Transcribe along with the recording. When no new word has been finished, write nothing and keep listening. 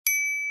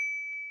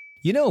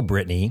You know,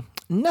 Brittany,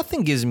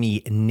 nothing gives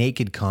me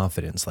naked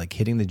confidence like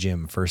hitting the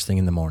gym first thing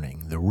in the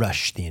morning. The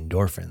rush, the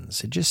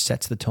endorphins, it just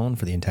sets the tone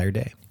for the entire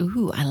day.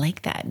 Ooh, I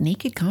like that.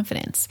 Naked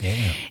confidence.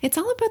 Yeah. It's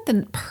all about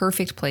the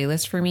perfect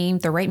playlist for me.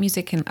 The right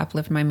music can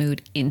uplift my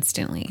mood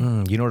instantly.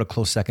 You know what a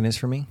close second is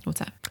for me? What's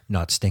that?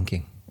 Not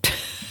stinking.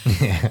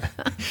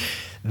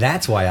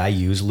 That's why I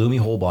use Lumi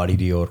Whole Body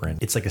Deodorant.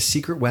 It's like a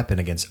secret weapon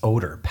against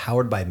odor,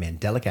 powered by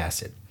mandelic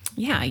acid.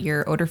 Yeah,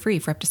 you're odor-free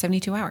for up to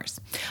 72 hours.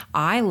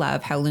 I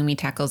love how Lumi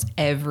tackles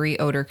every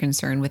odor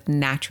concern with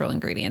natural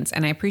ingredients,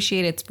 and I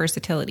appreciate its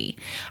versatility.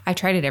 I've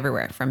tried it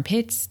everywhere, from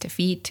pits to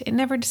feet. It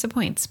never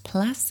disappoints.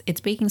 Plus, it's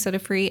baking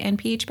soda-free and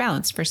pH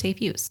balanced for safe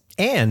use.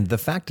 And the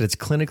fact that it's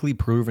clinically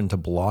proven to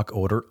block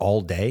odor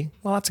all day,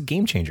 well, that's a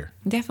game changer.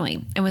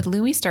 Definitely. And with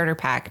Lumi Starter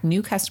Pack,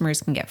 new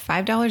customers can get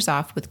 $5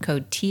 off with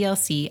code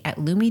TLC at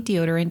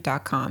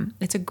LumiDeodorant.com.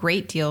 It's a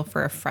great deal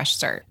for a fresh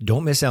start.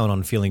 Don't miss out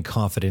on feeling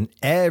confident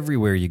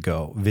everywhere you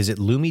go. Visit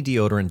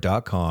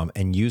LumiDeodorant.com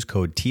and use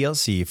code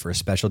TLC for a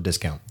special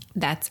discount.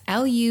 That's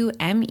LUME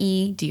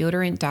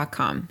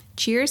deodorant.com.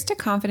 Cheers to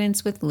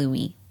confidence with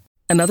Lumi.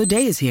 Another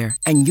day is here,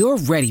 and you're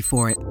ready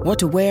for it. What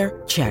to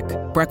wear? Check.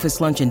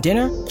 Breakfast, lunch, and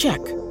dinner? Check.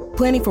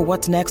 Planning for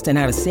what's next and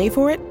how to save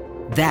for it?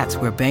 That's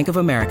where Bank of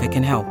America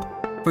can help.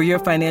 For your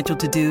financial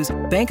to-dos,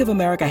 Bank of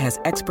America has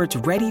experts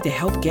ready to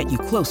help get you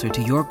closer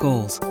to your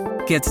goals.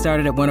 Get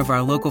started at one of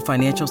our local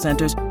financial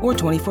centers or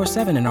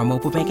 24/7 in our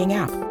mobile banking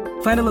app.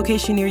 Find a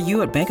location near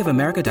you at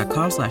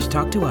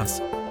bankofamerica.com/talktous.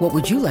 What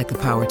would you like the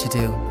power to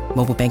do?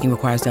 Mobile banking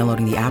requires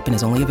downloading the app and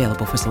is only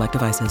available for select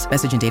devices.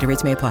 Message and data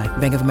rates may apply.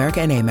 Bank of America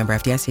N.A., member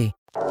FDIC.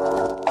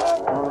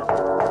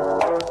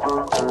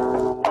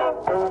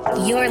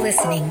 You're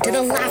listening to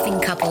the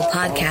Laughing Couple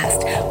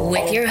podcast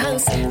with your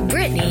hosts,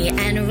 Brittany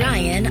and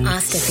Ryan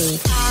Ostafy.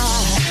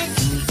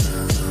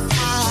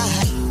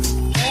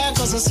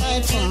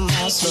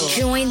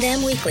 Join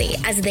them weekly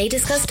as they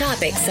discuss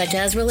topics such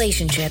as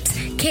relationships,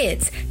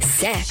 kids,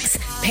 sex,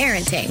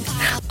 parenting,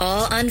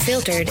 all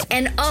unfiltered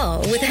and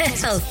all with a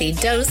healthy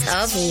dose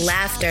of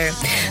laughter.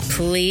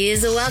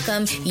 Please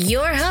welcome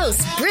your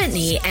hosts,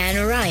 Brittany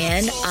and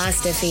Ryan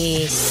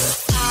Ostafy.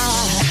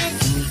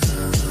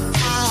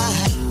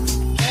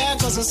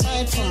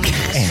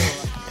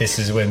 This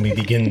is when we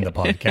begin the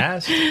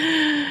podcast.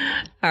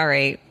 All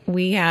right.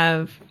 We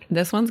have,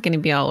 this one's going to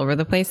be all over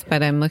the place,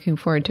 but I'm looking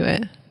forward to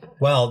it.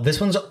 Well, this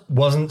one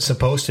wasn't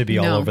supposed to be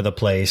all over the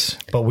place,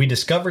 but we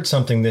discovered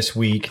something this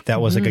week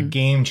that was like a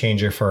game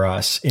changer for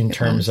us in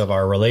terms of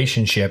our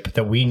relationship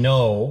that we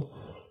know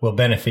will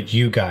benefit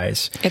you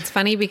guys. It's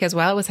funny because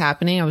while it was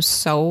happening, I was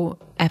so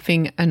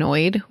effing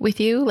annoyed with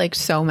you, like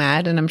so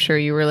mad. And I'm sure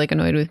you were like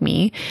annoyed with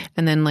me.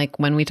 And then like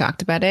when we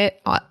talked about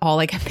it, all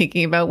I kept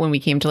thinking about when we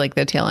came to like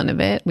the tail end of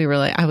it,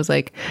 I was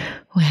like,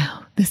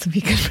 wow, this will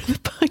be good for the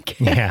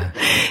podcast. Yeah.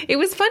 It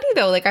was funny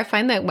though. Like I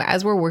find that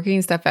as we're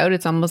working stuff out,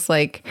 it's almost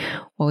like,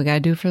 well, we got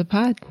to do it for the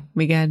pod.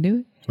 We got to do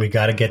it. We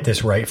got to get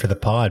this right for the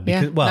pod.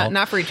 Because, well,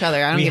 not for each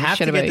other. I don't give a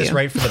shit about you. We have to get this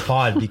right for the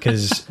pod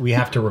because we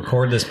have to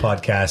record this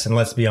podcast. And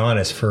let's be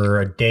honest, for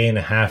a day and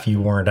a half,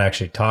 you weren't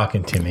actually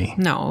talking to me.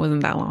 No, it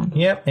wasn't that long.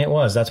 Yep, it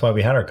was. That's why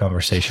we had our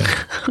conversation.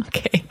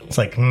 Okay. It's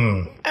like,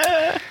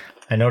 I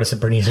noticed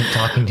that Brittany isn't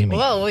talking to me.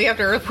 Well, we have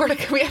to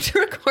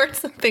record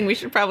something. We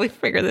should probably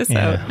figure this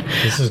out.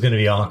 This is going to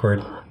be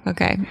awkward.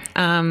 Okay.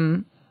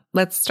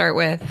 Let's start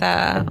with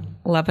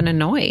love and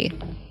annoy.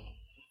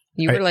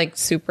 You were like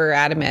super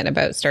adamant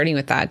about starting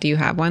with that. Do you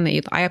have one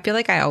that I feel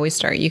like I always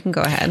start. You can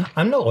go ahead.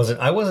 I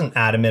wasn't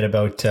adamant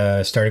about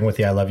starting with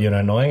the I love you and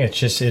annoying. It's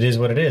just, it is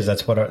what it is.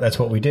 That's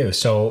what we do.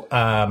 So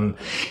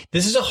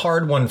this is a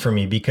hard one for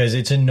me because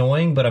it's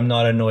annoying, but I'm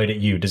not annoyed at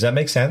you. Does that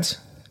make sense?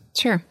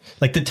 Sure.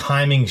 Like the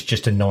timing's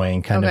just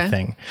annoying kind of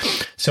thing.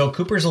 So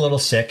Cooper's a little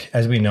sick,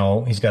 as we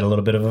know. He's got a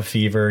little bit of a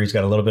fever. He's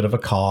got a little bit of a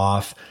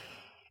cough.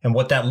 And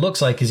what that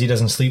looks like is he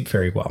doesn't sleep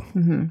very well.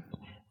 Mm-hmm.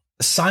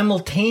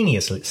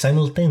 Simultaneously,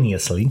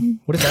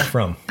 what is that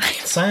from?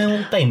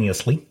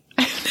 Simultaneously.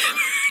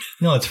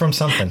 No, it's from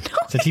something.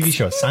 It's a TV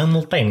show.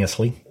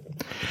 Simultaneously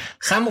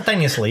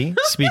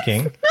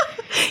speaking.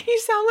 You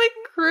sound like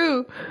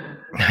Gru.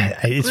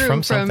 It's Gru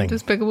from something. From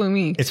Despicable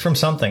Me. It's from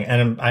something.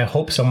 And I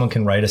hope someone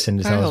can write us in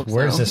to tell us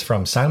where is this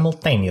from.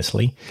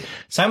 Simultaneously,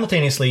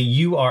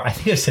 you are, I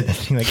think I've said that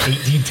thing like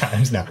 18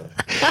 times now.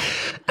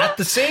 At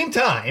the same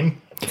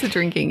time, it's a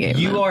drinking game.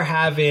 You are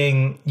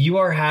having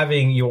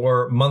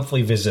your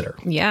monthly visitor.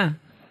 Yeah.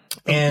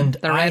 And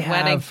the red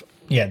wedding.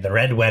 Yeah, the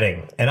red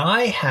wedding. And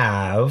I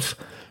have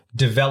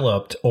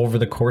developed over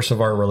the course of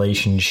our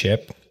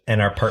relationship and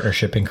our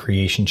partnership and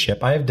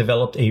creationship, I have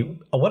developed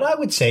what I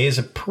would say is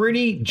a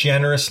pretty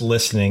generous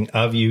listening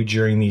of you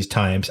during these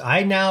times.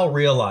 I now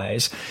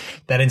realize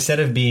that instead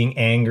of being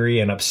angry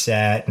and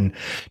upset and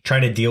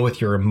trying to deal with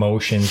your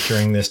emotions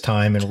during this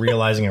time and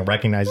realizing and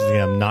recognizing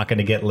that I'm not going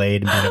to get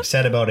laid and being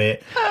upset about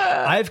it,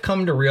 I've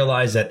come to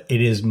realize that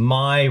it is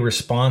my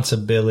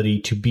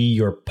responsibility to be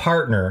your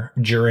partner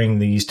during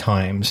these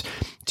times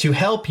to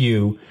help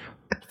you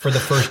for the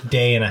first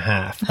day and a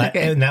half.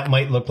 Okay. And that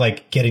might look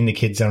like getting the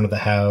kids out of the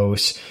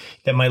house,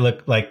 that might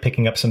look like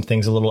picking up some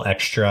things a little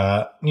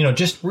extra,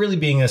 just really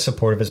being as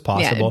supportive as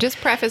possible. Yeah, just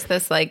preface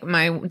this, like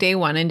my day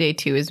 1 and day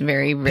 2 is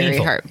very, very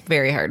Painful.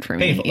 very hard for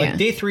me. Painful. Yeah. Like by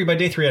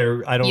day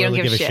three, I don't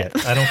really give a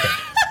shit. I don't care.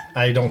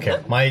 I don't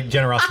care. My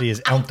generosity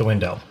is out the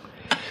window.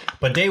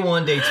 But day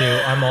 1, day 2,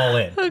 I'm all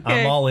in. Okay.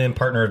 I'm all in,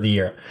 partner of the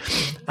year.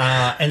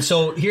 And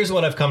so here's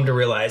what I've come to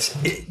realize.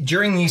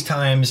 During these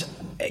times,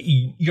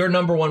 your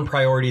number one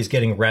priority is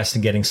getting rest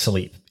and getting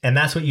sleep. And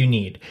that's what you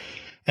need.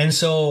 And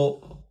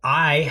so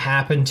I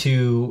happen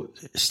to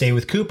stay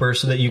with Cooper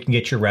so that you can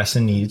get your rest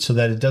and needs so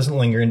that it doesn't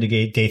linger into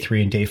day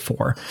 3 and day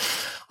 4.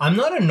 I'm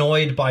not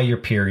annoyed by your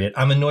period.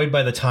 I'm annoyed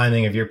by the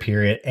timing of your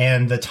period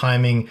and the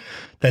timing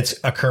that's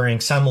occurring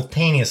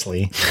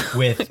simultaneously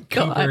with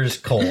Cooper's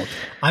cold.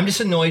 I'm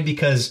just annoyed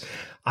because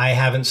I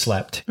haven't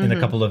slept in a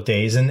couple of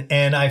days. And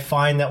I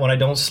find that when I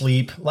don't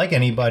sleep, like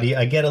anybody,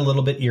 I get a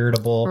little bit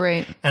irritable.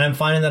 Right. And I'm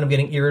finding that I'm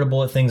getting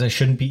irritable at things I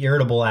shouldn't be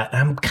irritable at.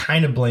 And I'm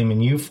kind of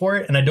blaming you for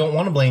it. And I don't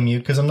want to blame you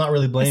because I'm not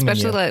really blaming you.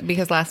 Especially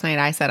because last night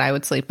I said I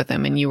would sleep with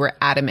him and you were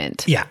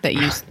adamant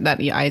that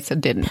I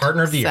said didn't.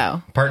 Partner of the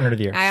year. Partner of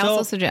the year. I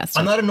also suggest.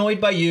 I'm not annoyed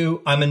by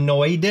you. I'm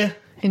annoyed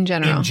in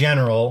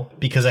general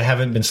because I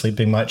haven't been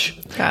sleeping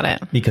much. Got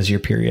it. Because of your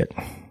period.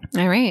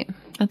 All right.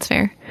 That's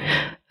fair.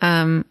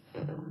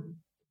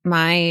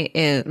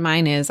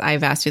 Mine is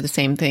I've asked you the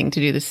same thing to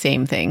do the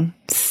same thing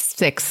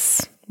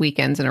 6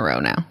 weekends in a row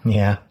now.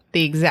 Yeah.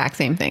 The exact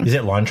same thing. Is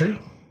it laundry?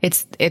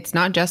 It's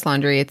not just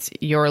laundry. It's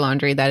your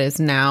laundry that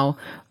is now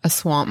a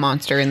swamp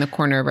monster in the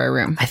corner of our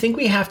room. I think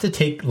we have to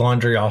take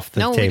laundry off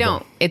the table. No, we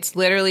don't. It's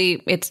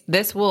literally,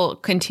 this will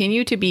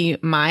continue to be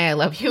my I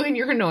love you and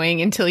you're annoying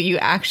until you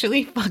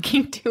actually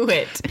fucking do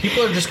it.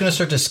 People are just going to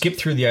start to skip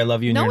through the I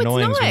love you and you're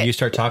annoying when you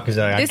start talking.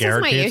 I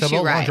guarantee it's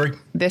about laundry.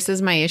 This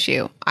is my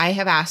issue. I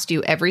have asked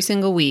you every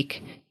single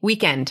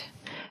weekend,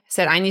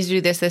 said, I need to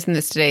do this, this, and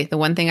this today. The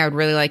one thing I would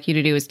really like you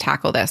to do is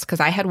tackle this because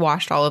I had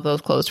washed all of those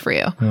clothes for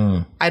you.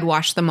 I'd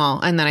washed them all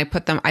and then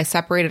I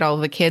separated all of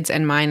the kids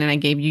and mine and I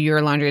gave you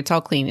your laundry. It's all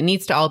clean. It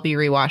needs to all be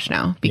rewashed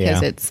now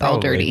because it's all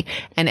dirty.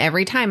 And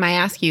every time I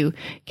ask you,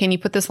 can you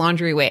put this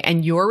laundry away?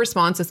 And your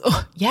response is,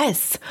 oh,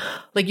 yes.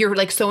 Like you're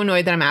like so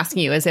annoyed that I'm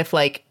asking you as if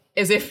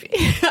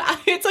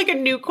it's like a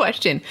new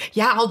question.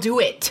 Yeah, I'll do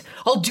it.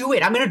 I'm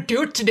going to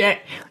do it today.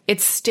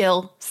 It's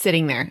still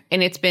sitting there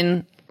and it's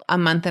been a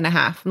month and a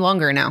half,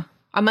 longer now.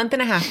 A month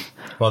and a half.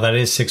 Well, that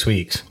is 6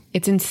 weeks.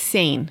 It's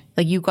insane.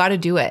 Like, you got to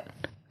do it.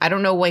 I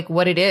don't know, like,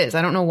 what it is.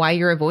 I don't know why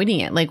you're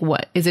avoiding it. Like,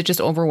 what? Is it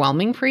just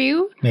overwhelming for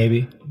you?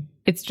 Maybe.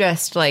 It's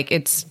just, like,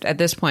 it's, at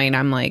this point,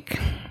 I'm like,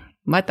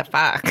 what the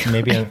fuck?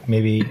 Maybe.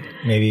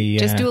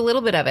 Just do a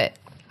little bit of it.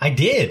 I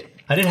did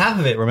half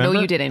of it, remember? No,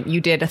 you didn't.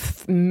 You did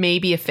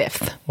maybe a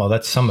fifth. Well,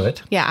 that's some of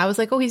it. Yeah, I was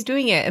like, oh, he's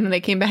doing it. And then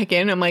they came back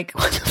in. I'm like,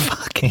 what the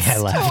fuck? It's I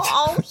left. still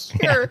all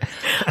here.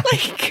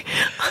 Like,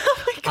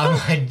 oh my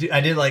God.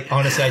 I did like,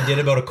 honestly, I did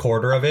about a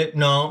quarter of it.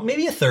 No,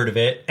 maybe a third of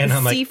it. And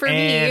I'm like,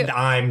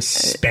 I'm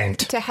spent.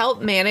 To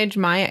help manage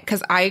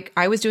because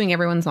I was doing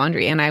everyone's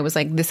laundry and I was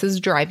like, this is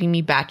driving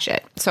me batshit.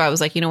 So I was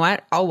like, you know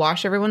what? I'll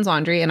wash everyone's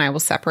laundry and I will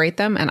separate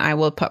them and I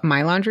will put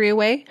my laundry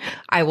away.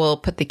 I will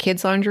put the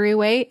kids' laundry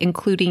away,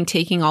 including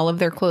taking all of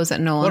their clothes that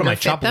no longer What am I,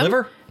 fit chopped them.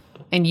 liver?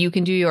 And you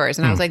can do yours.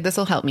 And I was like, this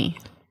will help me.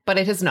 But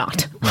it has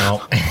not.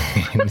 No,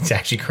 it's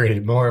actually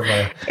created more of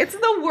a... It's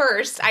the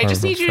worst. I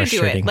just need you to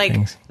do it. Like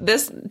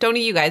this, don't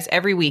you guys,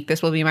 every week,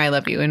 this will be my I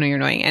love you. I know you're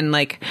annoying. And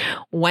like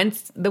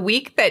once the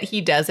week that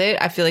he does it,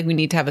 I feel like we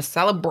need to have a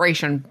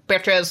celebration,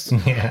 bitches.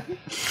 Yeah.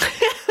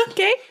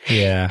 Okay?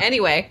 Yeah.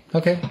 Anyway.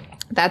 Okay.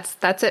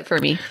 That's it for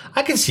me.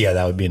 I can see how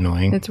that would be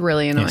annoying. It's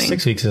really annoying. Yeah,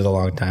 6 weeks is a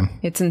long time.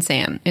 It's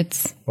insane.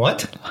 It's...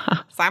 What?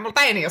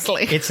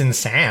 Simultaneously. It's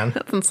insane.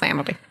 It's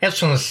insanity.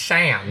 It's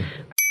insane.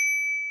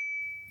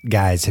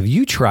 Guys, have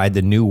you tried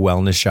the new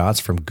wellness shots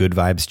from Good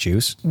Vibes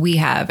Juice? We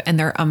have, and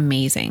they're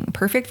amazing.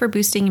 Perfect for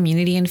boosting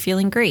immunity and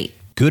feeling great.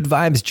 Good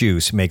Vibes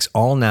Juice makes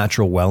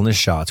all-natural wellness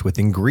shots with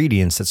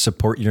ingredients that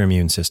support your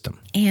immune system.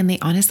 And they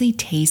honestly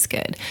taste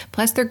good.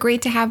 Plus, they're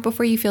great to have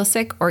before you feel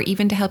sick or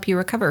even to help you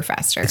recover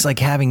faster. It's like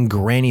having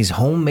Granny's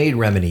homemade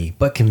remedy,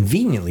 but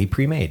conveniently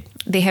pre-made.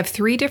 They have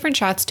 3 different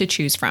shots to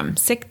choose from: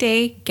 Sick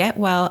Day, Get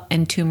Well,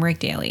 and Turmeric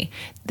Daily.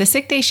 The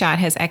Sick Day shot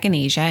has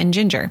echinacea and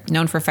ginger,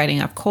 known for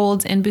fighting off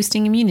colds and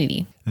boosting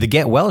immunity. The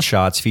Get Well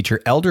shots feature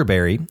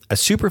elderberry, a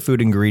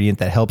superfood ingredient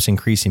that helps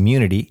increase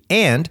immunity,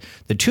 and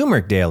the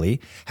Turmeric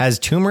Daily has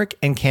turmeric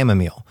and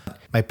chamomile.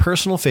 My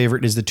personal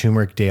favorite is the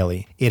Turmeric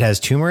Daily. It has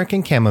turmeric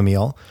and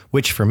chamomile,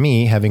 which for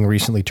me, having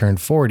recently turned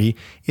 40,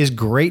 is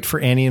great for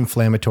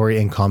anti-inflammatory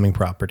and calming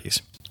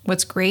properties.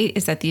 What's great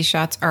is that these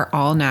shots are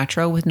all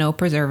natural with no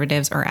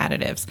preservatives or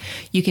additives.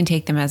 You can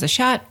take them as a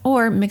shot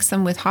or mix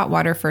them with hot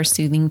water for a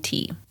soothing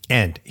tea.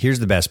 And here's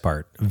the best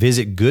part.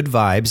 Visit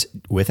goodvibes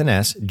with an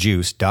S,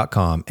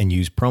 juice.com and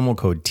use promo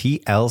code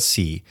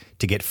TLC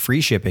to get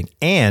free shipping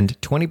and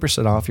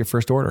 20% off your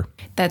first order.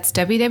 That's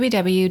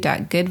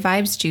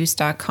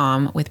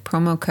www.goodvibesjuice.com with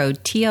promo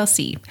code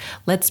TLC.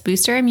 Let's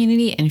boost our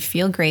immunity and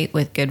feel great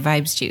with Good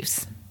Vibes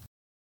Juice.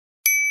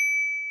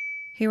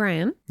 Hey,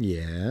 Ryan.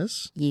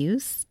 Yes. You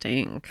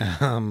stink.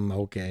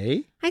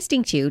 Okay. I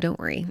stink too, don't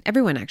worry.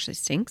 Everyone actually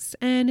stinks,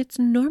 and it's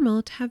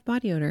normal to have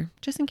body odor,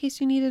 just in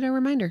case you needed a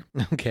reminder.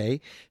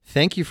 Okay.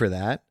 Thank you for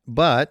that.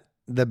 But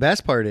the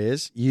best part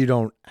is you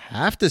don't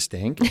have to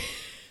stink.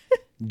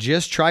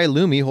 Just try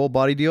Lumi whole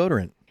body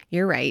deodorant.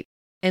 You're right.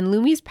 And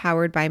Lumi's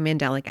powered by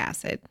mandelic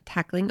acid,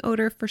 tackling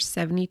odor for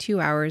 72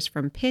 hours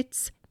from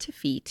pits to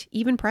feet,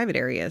 even private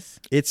areas.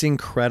 It's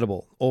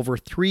incredible. Over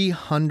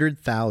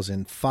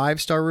 300,000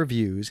 5-star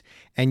reviews,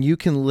 and you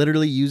can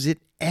literally use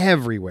it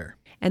everywhere.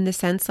 And the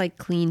scents like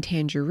clean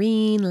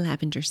tangerine,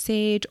 lavender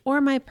sage, or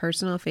my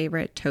personal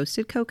favorite,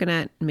 toasted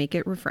coconut, make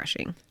it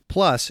refreshing.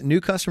 Plus, new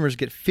customers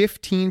get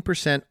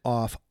 15%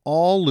 off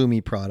all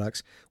Lumi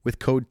products with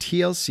code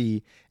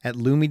TLC at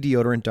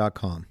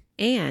lumideodorant.com.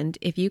 And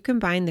if you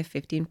combine the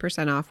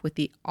 15% off with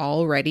the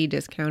already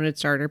discounted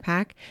starter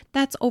pack,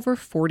 that's over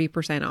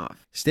 40%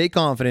 off. Stay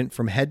confident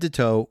from head to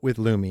toe with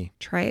Lumi.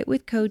 Try it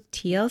with code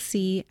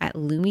TLC at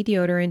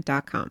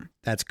lumideodorant.com.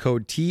 That's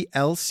code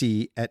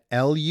TLC at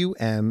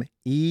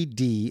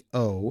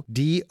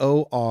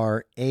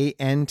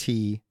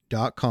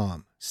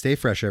LUMEDODORANT.com. Stay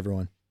fresh,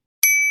 everyone.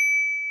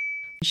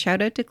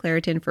 Shout out to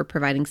Claritin for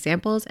providing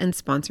samples and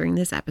sponsoring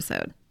this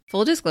episode.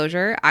 Full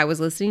disclosure, I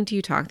was listening to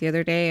you talk the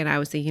other day and I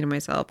was thinking to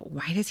myself,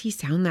 why does he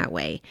sound that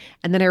way?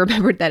 And then I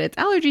remembered that it's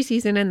allergy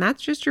season and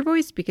that's just your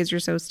voice because you're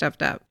so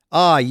stuffed up.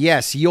 Ah,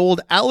 yes, the old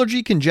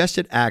allergy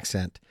congested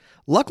accent.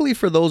 Luckily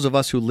for those of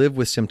us who live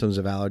with symptoms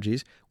of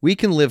allergies, we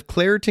can live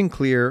Claritin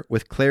Clear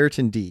with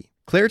Claritin D.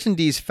 Claritin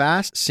D's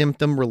fast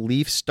symptom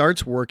relief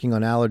starts working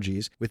on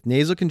allergies with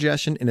nasal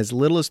congestion in as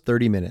little as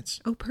 30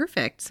 minutes. Oh,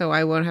 perfect. So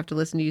I won't have to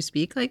listen to you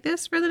speak like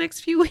this for the next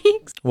few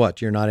weeks.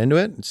 What, you're not into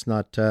it? It's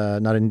not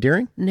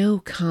endearing? No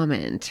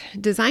comment.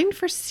 Designed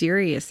for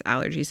serious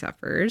allergy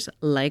sufferers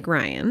like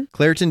Ryan.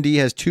 Claritin D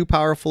has 2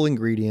 powerful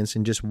ingredients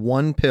in just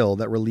 1 pill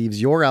that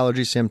relieves your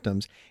allergy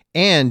symptoms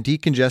and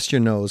decongest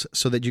your nose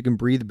so that you can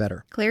breathe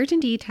better.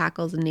 Claritin D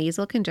tackles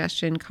nasal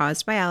congestion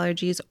caused by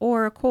allergies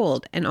or a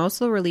cold and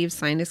also relieves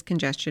sinus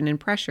congestion and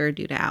pressure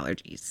due to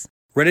allergies.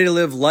 Ready to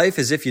live life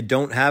as if you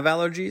don't have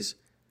allergies?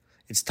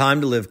 It's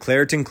time to live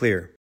Claritin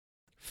Clear.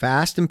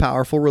 Fast and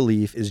powerful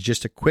relief is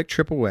just a quick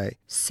trip away.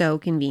 So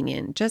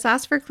convenient. Just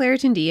ask for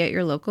Claritin D at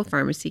your local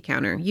pharmacy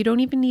counter. You don't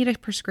even need a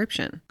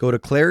prescription. Go to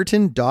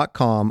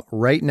Claritin.com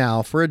right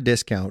now for a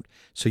discount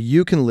so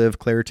you can live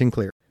Claritin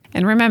Clear.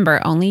 And remember,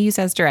 only use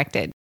as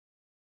directed.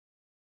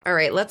 All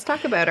right, let's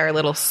talk about our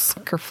little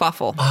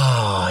kerfuffle.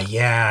 Oh,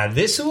 yeah.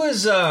 This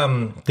was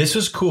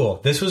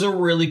cool. This was a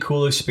really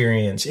cool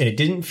experience. And it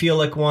didn't feel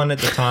like one at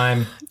the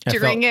time.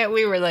 During it,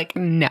 we were like,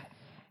 no.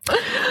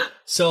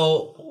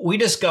 So we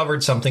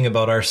discovered something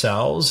about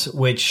ourselves,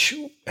 which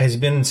has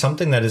been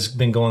something that has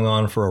been going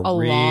on for a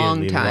really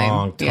long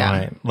time.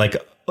 Yeah.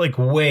 Like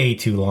way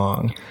too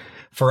long.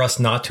 For us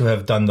not to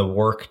have done the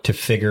work to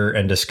figure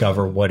and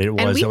discover what it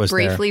was that was there.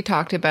 And we briefly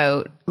talked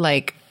about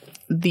like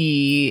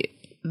the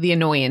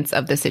annoyance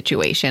of the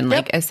situation.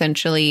 Like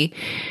essentially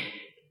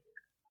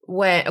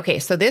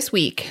so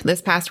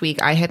this past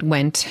week I had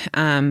went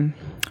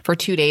for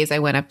 2 days. I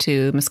went up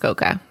to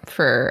Muskoka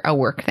for a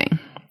work thing.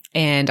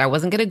 And I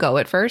wasn't going to go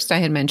at first. I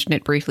had mentioned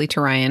it briefly to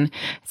Ryan.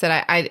 I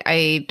said,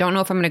 I don't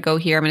know if I'm going to go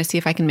here. I'm going to see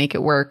if I can make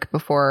it work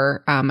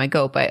before I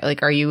go. But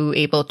like, are you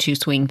able to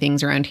swing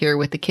things around here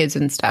with the kids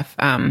and stuff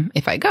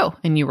if I go?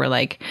 And you were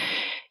like,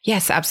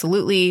 yes,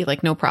 absolutely.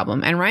 Like, no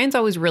problem. And Ryan's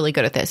always really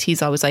good at this.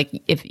 He's always like,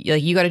 if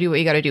like, you got to do what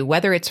you got to do,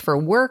 whether it's for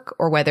work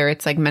or whether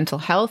it's like mental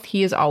health.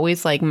 He is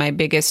always like my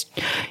biggest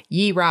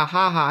yee rah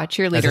ha ha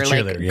cheerleader.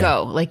 Like,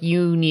 go, like,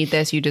 you need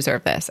this, you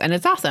deserve this. And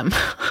it's awesome.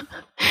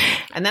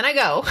 And then I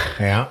go.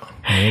 Yeah,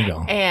 there you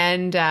go.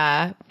 And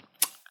then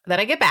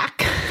I get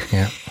back.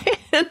 Yeah.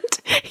 And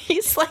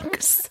he's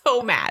like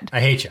so mad.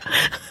 I hate you.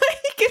 I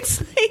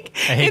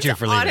hate you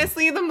for leaving.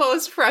 Honestly, the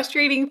most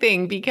frustrating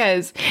thing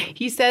because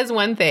he says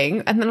one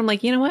thing and then I'm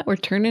like, you know what? We're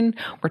turning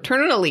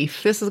a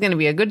leaf. This is going to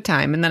be a good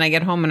time. And then I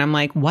get home and I'm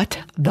like, what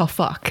the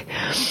fuck?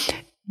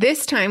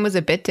 This time was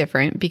a bit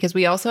different because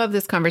we also have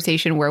this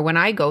conversation where when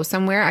I go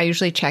somewhere, I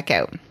usually check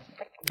out.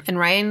 And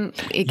Ryan,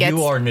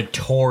 you are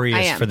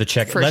notorious for the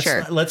check.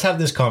 Sure. Let's have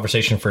this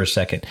conversation for a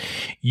second.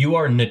 You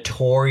are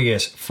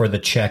notorious for the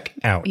check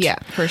out. Yeah,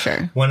 for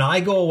sure. When I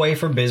go away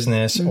for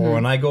business or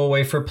when I go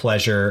away for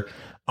pleasure,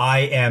 I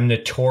am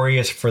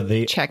notorious for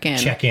the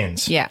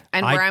check-ins. Yeah.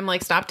 And where I'm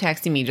like, stop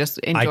texting me, just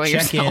enjoy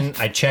yourself.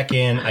 I check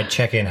in.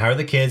 How are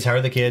the kids? How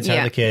are the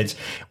kids?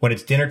 When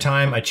it's dinner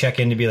time, I check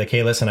in to be like,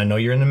 hey, listen, I know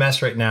you're in a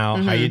mess right now.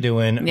 How you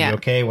doing? Are you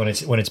okay? When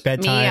it's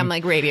bedtime. Me, I'm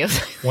like radio.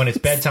 When it's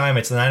bedtime,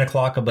 it's 9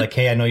 o'clock. I'm like,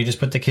 hey, I know you just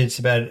put the kids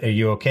to bed. Are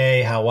you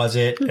okay? How was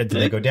it? Did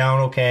they go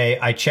down okay?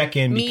 I check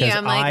in because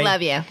I'm like,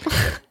 love you.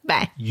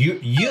 Bye.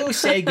 You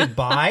say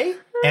goodbye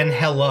and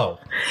hello.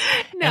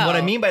 No. And what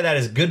I mean by that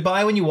is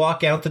goodbye when you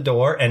walk out the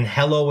door and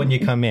hello when you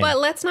come in. But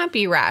let's not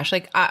be rash.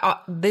 Like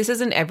this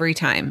isn't every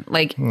time.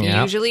 Like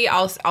usually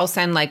I'll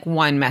send like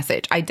one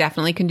message. I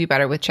definitely can do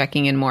better with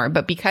checking in more.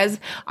 But because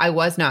I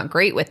was not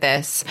great with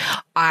this,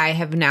 I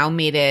have now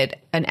made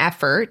it an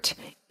effort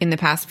in the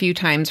past few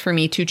times for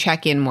me to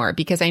check in more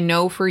because I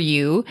know for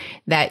you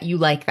that you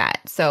like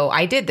that. So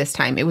I did this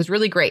time. It was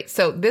really great.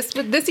 So this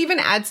even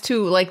adds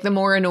to like the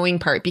more annoying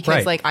part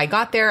because like I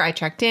got there, I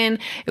checked in,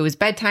 it was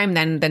bedtime.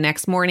 Then the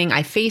next morning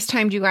I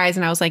FaceTimed you guys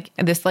and I was like,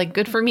 this like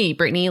good for me,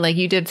 Brittany. Like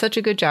you did such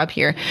a good job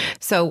here.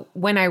 So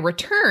when I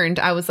returned,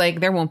 I was like,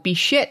 there won't be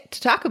shit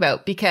to talk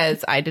about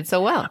because I did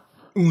so well.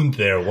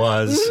 There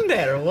was.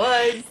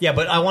 Yeah,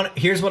 but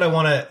here's what I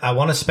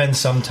want to spend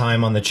some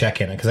time on the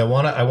check-in because I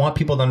want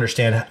people to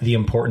understand the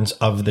importance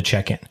of the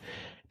check-in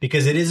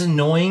because it is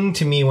annoying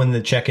to me when the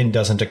check-in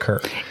doesn't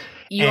occur.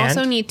 You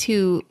also need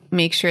to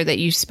make sure that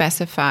you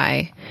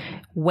specify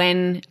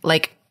when,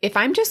 like, if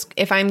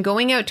I'm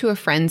going out to a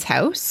friend's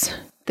house,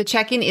 the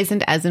check-in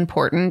isn't as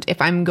important if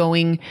I'm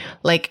going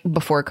like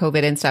before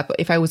COVID and stuff,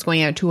 if I was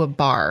going out to a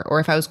bar or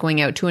if I was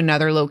going out to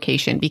another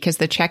location, because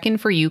the check-in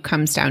for you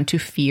comes down to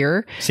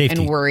fear,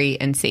 safety, and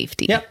worry and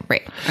safety. Yep.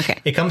 Right. Okay.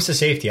 It comes to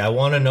safety. I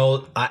want to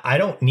know, I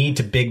don't need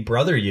to big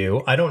brother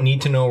you. I don't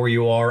need to know where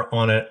you are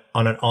on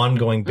an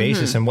ongoing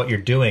basis and what you're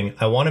doing.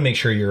 I want to make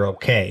sure you're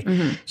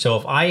okay. So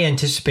if I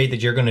anticipate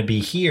that you're going to be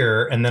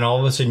here and then all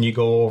of a sudden you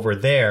go over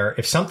there,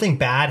 if something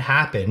bad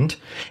happened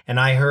and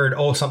I heard,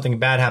 oh, something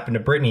bad happened to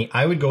Brittany,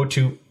 I would go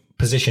to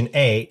position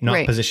A,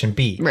 not position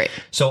B. Right.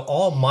 So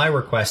all my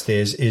request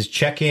is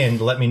check in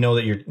to let me know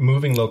that you're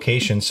moving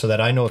locations so that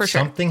I know if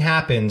something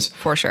happens,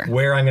 for sure,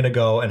 where I'm going to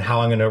go and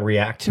how I'm going to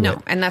react to it.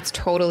 And that's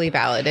totally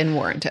valid and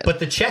warranted. But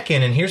the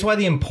check-in, and here's why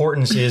the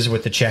importance is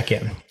with the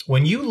check-in.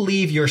 When you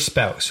leave your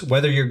spouse,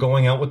 whether you're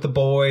going out with the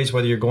boys,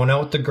 whether you're going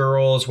out with the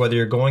girls, whether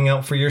you're going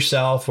out for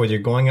yourself, whether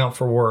you're going out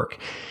for work,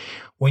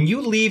 when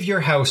you leave your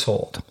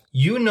household,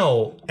 you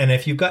know, and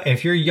if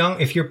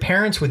you're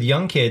parents with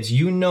young kids,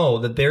 you know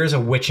that there is a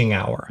witching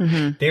hour.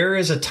 There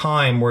is a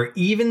time where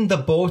even the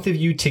both of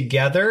you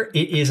together,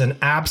 it is an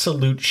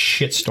absolute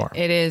shitstorm.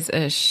 It is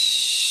a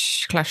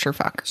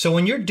clusterfuck. So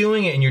when you're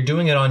doing it and you're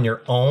doing it on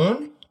your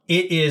own,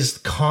 it is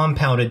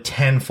compounded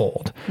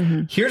tenfold.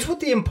 Here's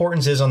what the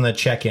importance is on the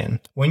check-in.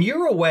 When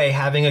you're away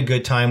having a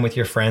good time with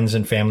your friends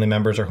and family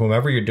members or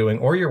whomever you're doing,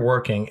 or you're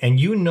working, and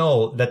you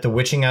know that the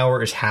witching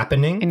hour is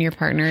happening. And your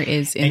partner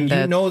is in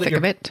the thick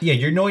of it. Yeah,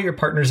 you know your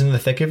partner's in the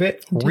thick of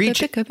it.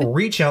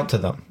 Reach out to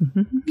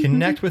them.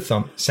 Connect with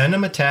them. Send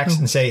them a text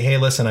and say, hey,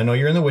 listen, I know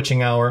you're in the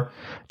witching hour.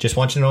 Just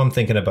want you to know I'm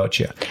thinking about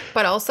you.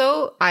 But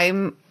also,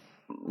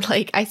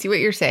 like, I see what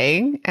you're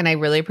saying, and I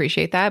really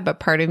appreciate that. But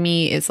part of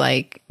me is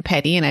like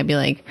petty, and I'd be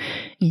like,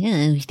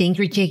 "Yeah, thanks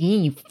for checking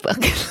in, you fuck."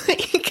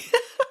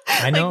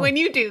 I know. Like when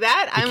you do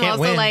that, I'm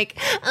also like,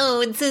 "Oh,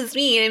 it's so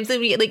sweet. I'm so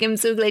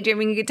glad you're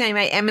having a good time.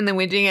 I am in the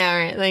witching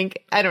hour."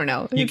 Like, I don't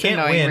know. You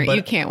can't win. But,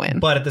 you can't win.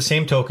 But at the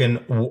same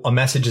token, a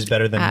message is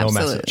better than no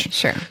message.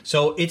 Sure.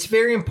 So it's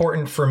very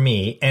important for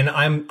me, and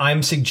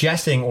I'm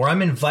suggesting, or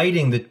I'm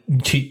inviting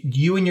to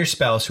you and your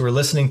spouse who are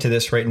listening to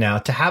this right now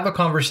to have a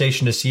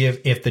conversation to see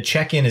if the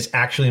check-in is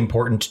actually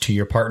important to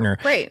your partner.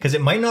 Right. Because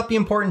it might not be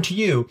important to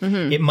you.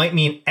 It might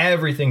mean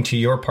everything to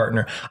your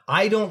partner.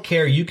 I don't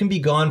care. You can be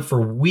gone for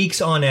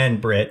weeks on end,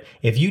 Britt.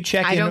 If you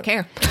check in, I don't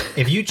care.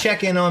 If you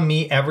check in on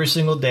me every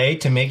single day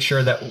to make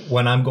sure that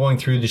when I'm going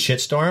through the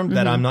shitstorm,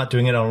 that I'm not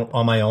doing it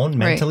on my own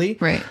mentally,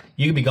 right.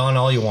 You can be gone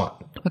all you want.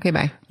 Okay,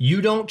 bye.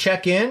 You don't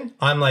check in,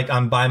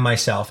 I'm by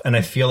myself, and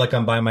I feel like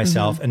I'm by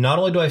myself. And not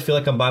only do I feel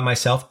like I'm by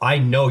myself, I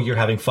know you're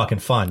having fucking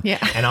fun. Yeah.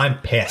 And I'm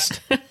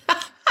pissed.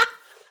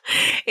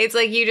 It's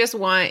like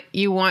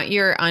you want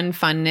your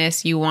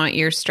unfunness, you want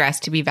your stress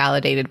to be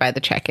validated by the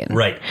check-in.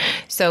 Right.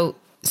 So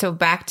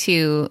back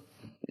to,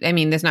 I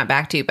mean, there's not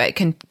back to, but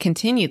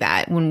continue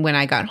that. When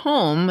I got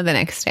home the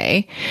next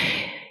day,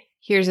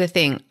 here's the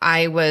thing.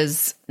 I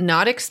was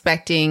not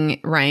expecting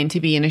Ryan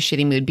to be in a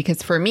shitty mood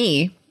because for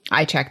me,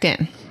 I checked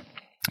in.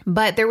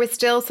 But there was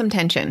still some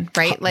tension,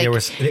 right? Like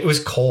it was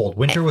cold.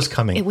 Winter was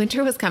coming.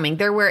 Winter was coming.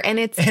 There were, and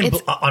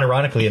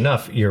ironically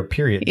enough, your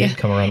period did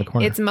come around the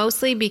corner. It's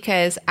mostly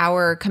because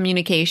our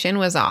communication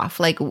was off.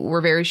 Like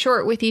we're very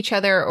short with each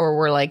other, or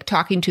we're like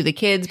talking to the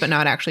kids, but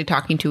not actually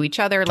talking to each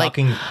other.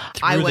 Talking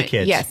through the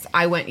kids. Yes,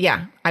 I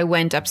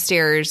went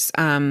upstairs.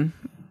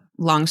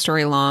 Long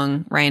story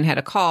long, Ryan had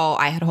a call.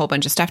 I had a whole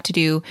bunch of stuff to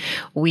do.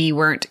 We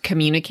weren't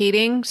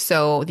communicating.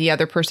 So the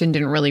other person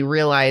didn't really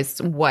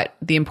realize what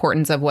the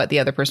importance of what the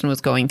other person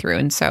was going through.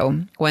 And so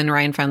when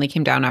Ryan finally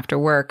came down after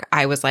work,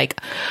 I was like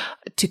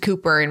to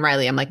Cooper and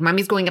Riley, I'm like,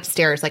 Mommy's going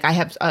upstairs. Like I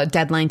have a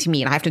deadline to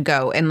meet. I have to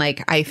go. And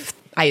like, I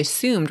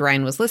assumed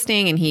Ryan was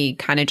listening and he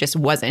kind of just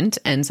wasn't.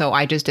 And so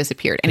I just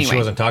disappeared. Anyway. She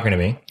wasn't talking to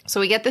me. So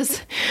we get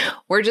this,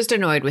 we're just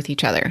annoyed with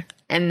each other.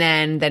 And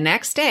then the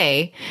next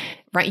day,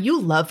 right,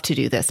 you love to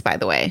do this, by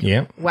the way.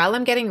 Yeah. While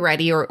I'm getting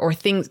ready or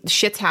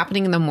shit's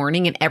happening in the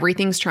morning and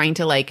everything's trying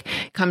to like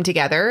come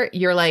together,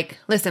 you're like,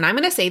 listen, I'm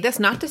going to say this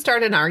not to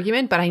start an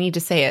argument, but I need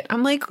to say it.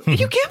 I'm like,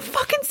 you can't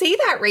fucking say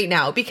that right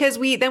now because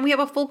then we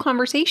have a full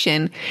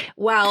conversation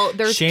while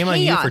there's Shame chaos.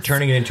 on you for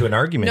turning it into an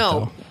argument,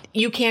 though.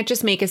 you can't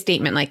just make a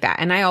statement like that.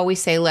 And I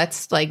always say,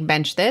 let's like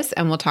bench this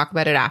and we'll talk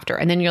about it after.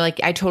 And then you're like,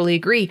 I totally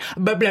agree,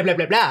 blah, blah, blah,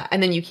 blah, blah.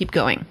 And then you keep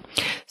going.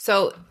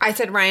 So I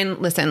said,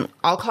 Ryan, listen,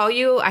 I'll call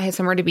you. I had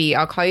somewhere to be.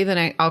 I'll call you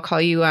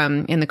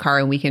in the car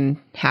and we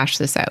can hash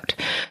this out.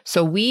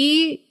 So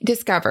we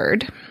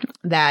discovered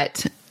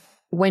that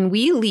when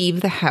we leave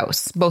the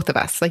house, both of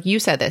us, like you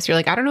said this, you're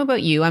like, I don't know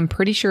about you. I'm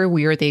pretty sure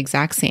we are the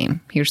exact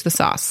same. Here's the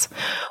sauce.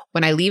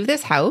 When I leave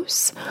this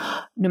house,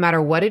 no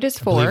matter what it is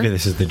for. I believe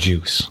this is the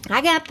juice.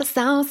 I got the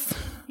sauce.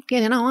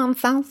 Getting on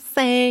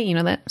saucy. You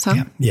know that song?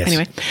 Yeah. Yes.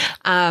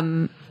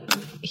 Anyway,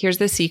 here's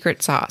the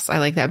secret sauce. I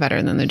like that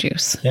better than the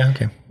juice. Yeah.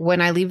 Okay.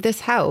 When I leave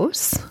this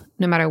house,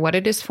 no matter what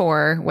it is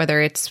for, whether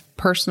it's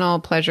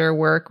personal, pleasure,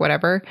 work,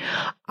 whatever,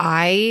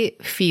 I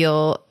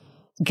feel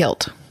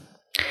guilt.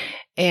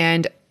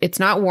 And it's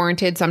not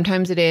warranted.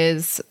 Sometimes it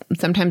is.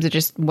 Sometimes it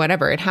just,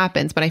 whatever, it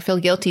happens. But I feel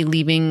guilty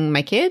leaving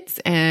my kids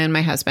and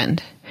my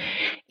husband.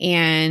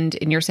 And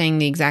you're saying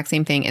the exact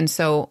same thing. And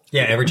so...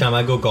 Yeah, every time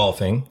I go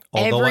golfing,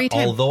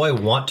 although I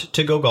want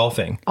to go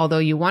golfing. Although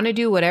you want to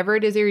do whatever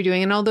it is that you're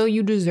doing, and although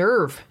you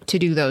deserve to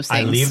do those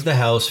things. I leave the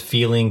house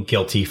feeling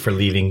guilty for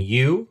leaving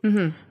you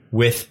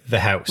with the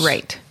house.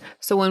 Right.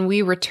 So when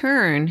we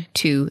return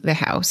to the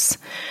house,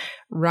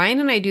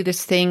 Ryan and I do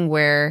this thing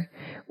where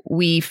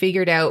we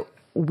figured out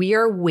we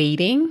are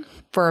waiting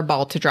for a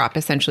ball to drop,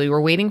 essentially.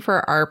 We're waiting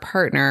for our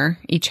partner,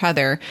 each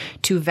other,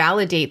 to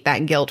validate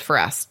that guilt for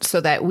us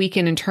so that we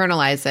can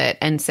internalize it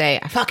and say,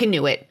 I fucking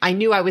knew it. I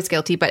knew I was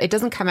guilty, but it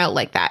doesn't come out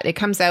like that. It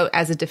comes out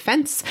as a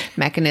defense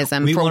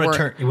mechanism. We want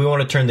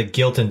to turn the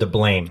guilt into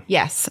blame.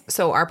 Yes.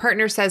 So our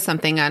partner says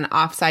something, an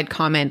offside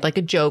comment, like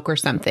a joke or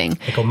something.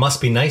 Like, it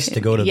must be nice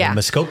to go to the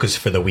Muskokas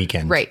for the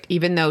weekend. Right.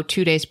 Even though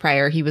 2 days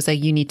prior, he was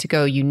like, you need to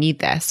go, you need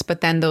this.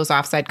 But then those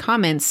offside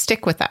comments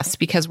stick with us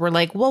because we're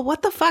like, well,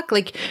 what the fuck?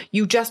 Like,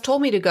 you just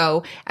told me to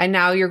go, and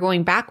now you're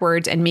going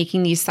backwards and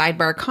making these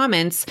sidebar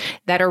comments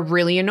that are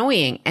really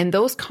annoying. And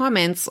those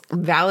comments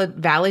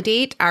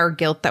validate our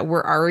guilt that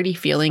we're already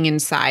feeling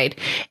inside.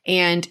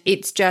 And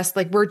it's just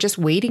like, we're just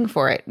waiting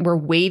for it. We're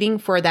waiting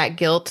for that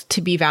guilt to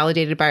be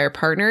validated by our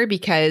partner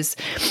because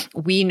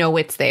we know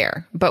it's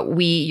there. But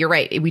you're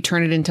right, we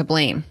turn it into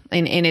blame.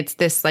 And it's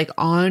this like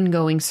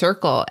ongoing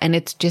circle. And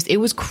it's just, it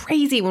was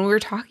crazy when we were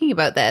talking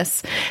about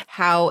this,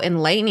 how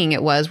enlightening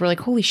it was. We're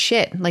like, holy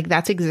shit, like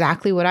that's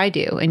exactly what I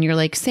do. And you're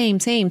like,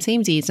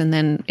 samesies. And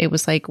then it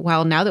was like,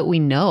 well, now that we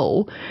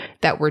know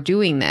that we're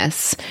doing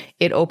this,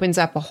 it opens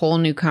up a whole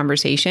new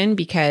conversation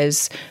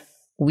because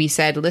we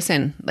said,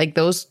 listen, like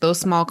those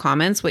small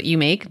comments, what you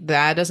make,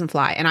 that doesn't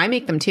fly. And I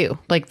make them too,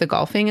 like the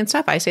golfing and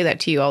stuff. I say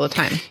that to you all the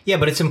time. Yeah,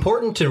 but it's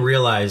important to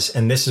realize,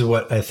 and this is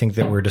what I think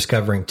that we're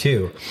discovering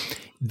too,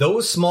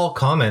 those small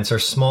comments are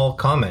small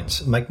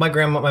comments. Like my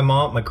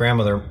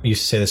grandmother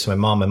used to say this to my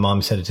mom. My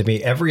mom said it to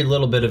me. Every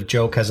little bit of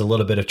joke has a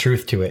little bit of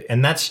truth to it.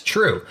 And that's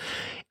true.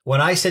 When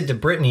I said to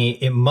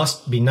Brittany, it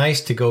must be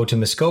nice to go to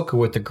Muskoka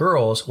with the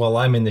girls while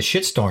I'm in the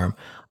shitstorm,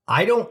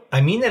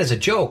 I mean that as a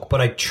joke,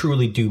 but I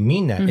truly do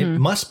mean that. It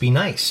must be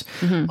nice.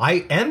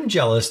 I am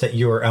jealous that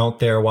you're out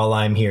there while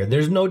I'm here.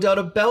 There's no doubt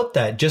about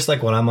that. Just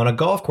like when I'm on a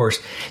golf course.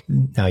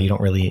 Now, you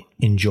don't really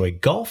enjoy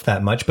golf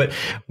that much, but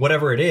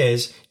whatever it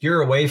is,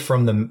 you're away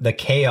from the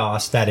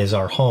chaos that is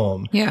our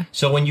home. Yeah.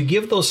 So when you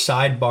give those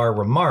sidebar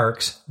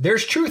remarks,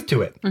 there's truth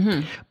to it.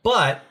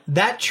 But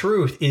that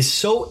truth is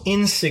so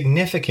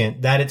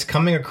insignificant that it's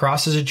coming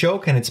across as a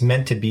joke and it's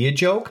meant to be a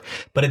joke,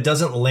 but it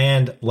doesn't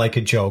land like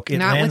a joke. It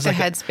Not lands with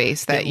the like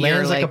headspace that it you're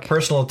lands like a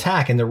personal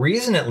attack. And the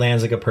reason it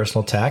lands like a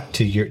personal attack,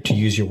 to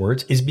use your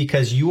words, is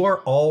because you are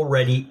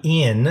already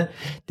in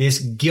this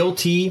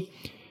guilty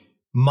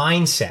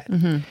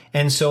mindset.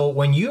 And so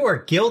when you are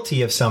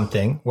guilty of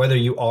something, whether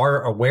you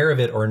are aware of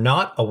it or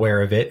not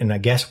aware of it, and I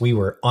guess we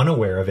were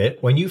unaware of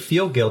it, when you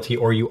feel guilty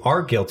or you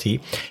are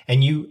guilty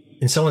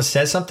and someone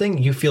says something,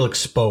 you feel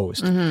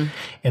exposed. And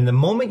the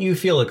moment you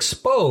feel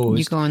exposed,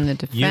 you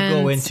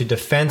go into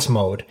defense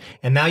mode.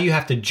 And now you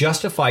have to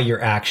justify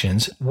your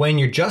actions. When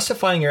you're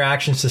justifying your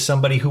actions to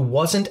somebody who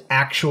wasn't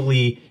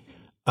actually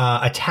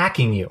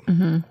attacking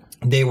you,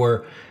 they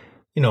were,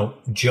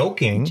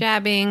 joking.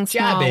 Jabbing,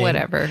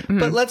 whatever.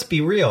 But let's be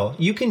real.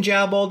 You can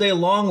jab all day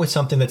long with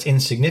something that's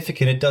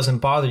insignificant. It doesn't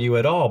bother you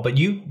at all. But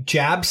you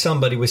jab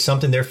somebody with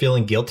something they're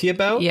feeling guilty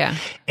about. Yeah.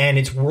 And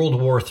it's World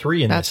War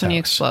III That's when you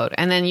explode.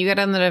 And then you get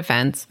on the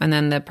defense. And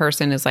then the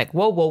person is like,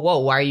 whoa,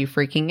 why are you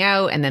freaking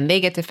out? And then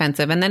they get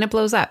defensive. And then it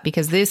blows up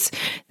because this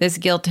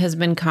guilt has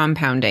been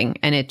compounding.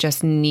 And it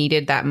just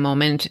needed that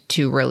moment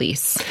to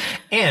release.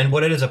 And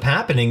what ends up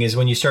happening is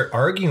when you start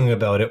arguing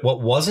about it,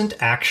 what wasn't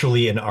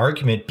actually an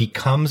argument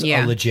becomes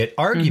a legit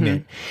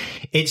argument.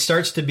 It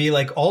starts to be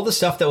like all the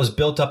stuff that was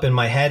built up in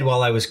my head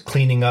while I was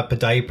cleaning up a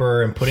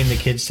diaper and putting the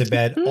kids to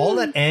bed, all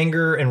that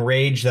anger and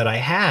rage that I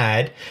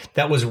had,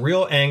 that was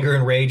real anger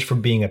and rage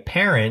from being a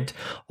parent.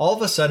 All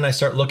of a sudden I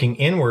start looking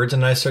inwards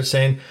and I start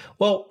saying,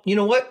 well, you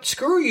know what?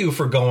 Screw you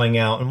for going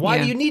out. And why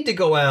do you need to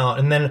go out?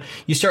 And then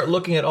you start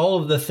looking at all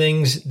of the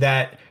things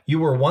that you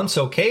were once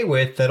okay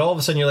with that all of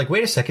a sudden you're like,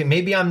 wait a second,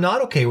 maybe I'm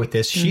not okay with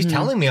this. She's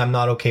telling me I'm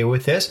not okay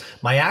with this.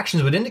 My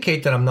actions would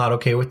indicate that I'm not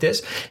okay with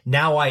this.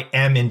 Now I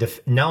am in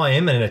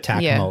an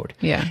attack mode.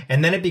 Yeah.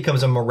 And then it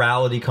becomes a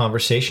morality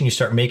conversation. You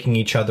start making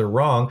each other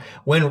wrong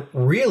when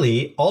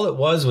really all it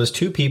was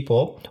two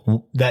people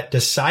that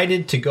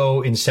decided to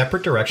go in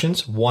separate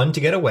directions, one to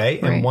get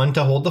away and one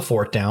to hold the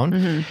fort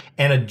down,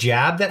 and a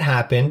jab that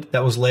happened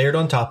that was layered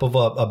on top of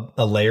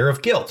a layer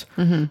of guilt.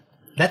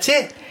 That's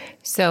it.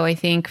 So I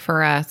think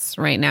for us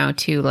right now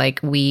too, like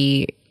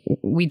we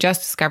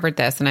just discovered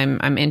this, and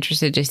I'm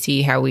interested to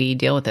see how we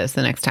deal with this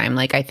the next time.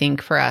 Like, I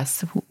think for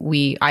us,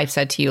 I've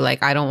said to you,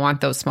 like, I don't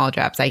want those small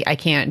jabs. I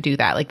can't do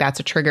that. Like, that's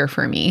a trigger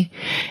for me.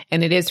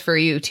 And it is for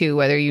you too,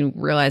 whether you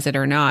realize it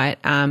or not.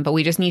 But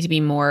we just need to be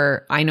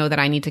more, I know that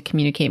I need to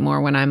communicate more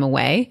when I'm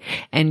away.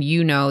 And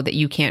you know that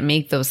you can't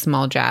make those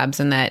small jabs,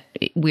 and that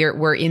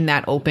we're in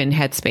that open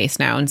headspace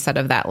now instead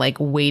of that like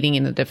waiting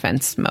in the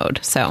defense mode.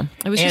 So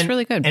it was just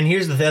really good. And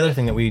here's the other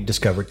thing that we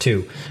discovered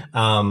too.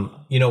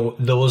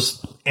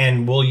 Those,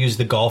 and we'll use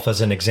the golf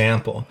as an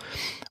example.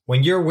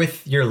 When you're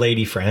with your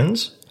lady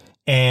friends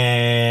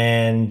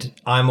and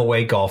I'm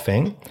away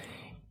golfing,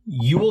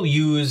 you will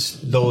use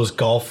those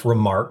golf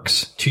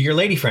remarks to your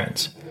lady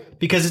friends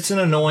because it's an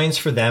annoyance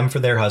for them, for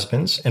their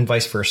husbands, and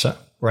vice versa.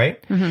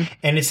 Right.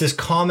 And it's this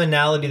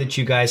commonality that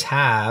you guys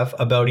have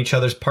about each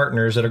other's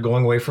partners that are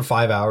going away for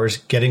 5 hours,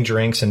 getting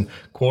drinks and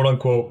quote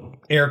unquote,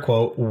 air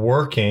quote,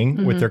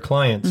 working with their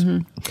clients.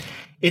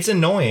 It's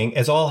annoying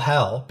as all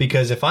hell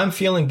because if I'm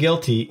feeling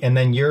guilty and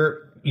then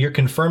you're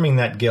confirming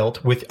that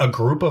guilt with a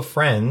group of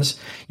friends,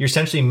 you're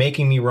essentially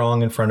making me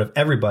wrong in front of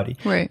everybody.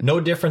 Right. No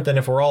different than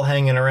if we're all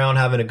hanging around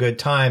having a good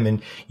time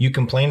and you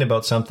complained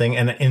about something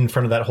and in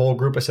front of that whole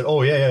group I said,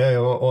 oh, yeah.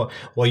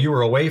 Well, you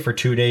were away for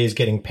 2 days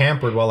getting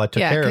pampered while I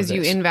took care of this. Yeah,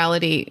 because you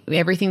invalidate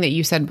everything that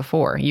you said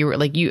before. You were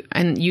like, you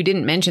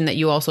didn't mention that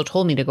you also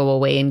told me to go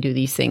away and do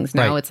these things.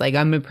 Now it's like,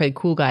 I'm going to play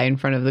cool guy in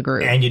front of the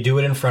group. And you do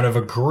it in front of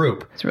a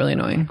group. It's really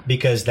annoying.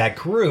 Because that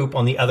group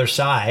on the other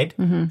side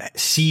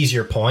sees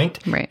your point.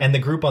 Right. And the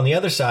group on the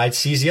other side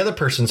sees the other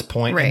person's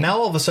point. Right. And now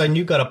all of a sudden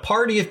you've got a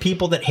party of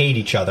people that hate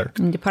each other.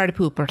 The party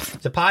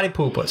poopers. The party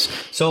poopers.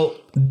 So,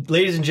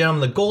 ladies and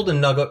gentlemen, the golden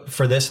nugget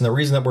for this, and the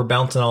reason that we're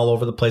bouncing all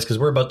over the place, because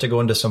we're about to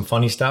go into some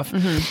funny stuff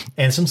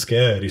and some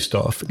scary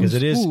stuff, because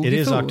it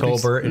is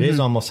October. It is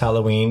almost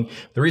Halloween.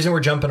 The reason we're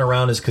jumping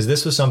around is because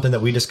this was something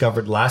that we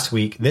discovered this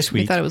week.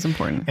 We thought it was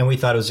important. And we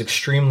thought it was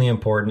extremely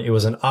important. It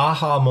was an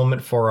aha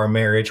moment for our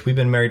marriage. We've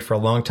been married for a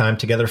long time,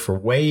 together for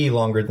way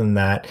longer than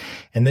that.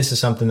 And this is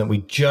something that we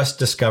just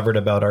discovered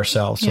about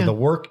ourselves. So the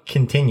work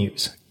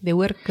continues. The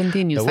work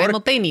continues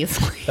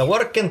simultaneously. The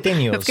work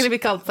continues. It's going to be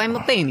called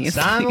simultaneous.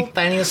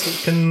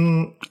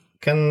 Simultaneously.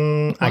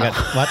 I got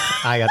what?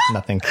 I got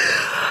nothing.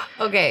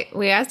 Okay,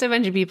 we asked a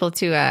bunch of people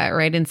to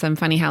write in some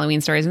funny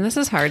Halloween stories, and this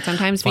is hard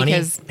sometimes funny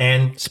because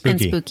and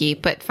spooky.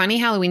 But funny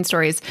Halloween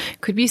stories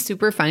could be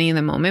super funny in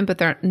the moment, but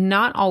they're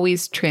not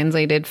always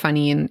translated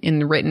funny in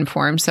the written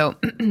form. So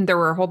there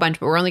were a whole bunch,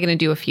 but we're only going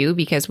to do a few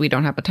because we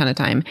don't have a ton of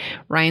time.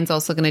 Ryan's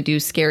also going to do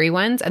scary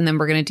ones, and then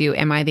we're going to do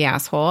Am I the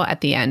Asshole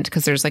at the end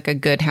because there's like a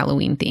good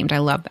Halloween themed. I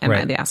love Am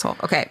I the Asshole.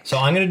 Okay. So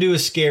I'm going to do a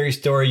scary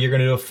story. You're going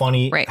to do a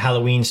funny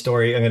Halloween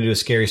story. I'm going to do a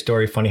scary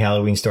story, funny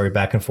Halloween story,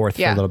 back and forth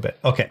for a little bit.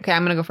 Okay. Okay,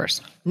 I'm going to go first.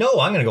 No,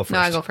 I'm going to go first. No,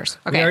 I go first.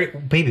 Okay.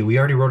 We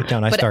already wrote it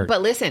down. I start.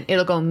 But listen,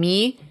 it'll go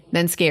me,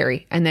 then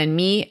scary, and then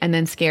me, and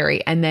then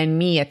scary, and then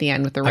me at the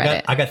end with the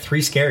Reddit. I got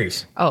 3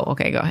 scaries. Oh,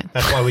 okay, go ahead.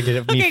 That's why we did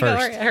it me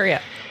first. Okay, hurry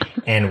up.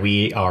 And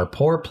we are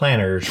poor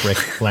planners, Rick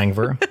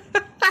Langver.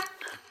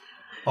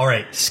 All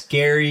right,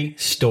 scary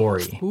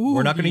story. Ooh.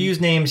 We're not going to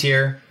use names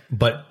here,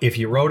 but if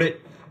you wrote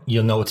it,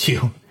 you'll know it's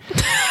you.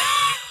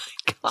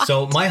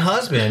 So my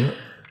husband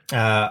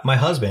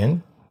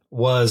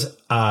was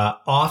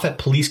off at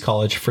police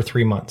college for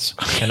 3 months,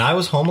 and I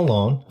was home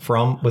alone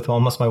with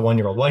almost my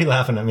 1-year-old. Why are you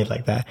laughing at me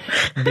like that?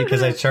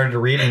 Because I started to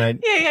read and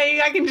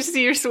I can just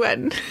see you're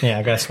sweating. Yeah,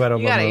 I got sweat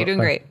over. You got it. You're doing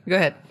great. Go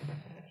ahead.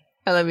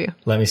 I love you.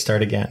 Let me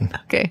start again.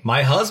 Okay.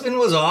 My husband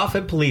was off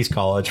at police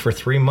college for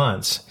 3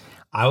 months.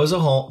 I was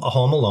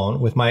home alone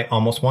with my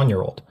almost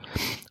 1-year-old.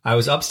 I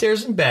was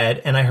upstairs in bed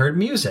and I heard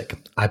music.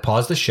 I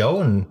paused the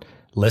show and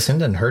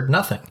listened and heard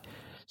nothing.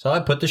 So I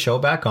put the show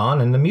back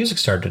on and the music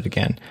started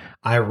again.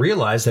 I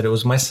realized that it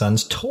was my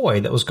son's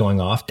toy that was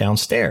going off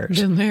downstairs.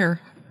 Been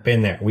there.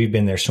 We've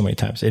been there so many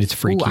times. It's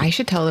freaky. Ooh, I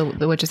should tell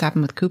what just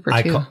happened with Cooper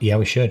too. Yeah,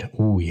 we should.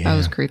 Ooh, yeah. That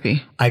was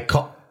creepy. I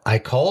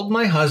called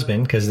my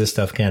husband because this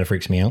stuff kind of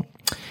freaks me out.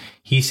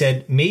 He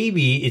said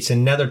maybe it's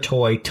another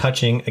toy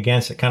touching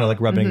against it, kind of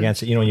like rubbing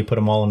against it. You know, when you put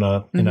them all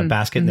in a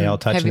basket and they all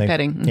touch. Heavy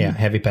petting. Yeah,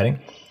 heavy petting.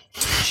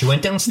 She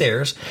went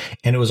downstairs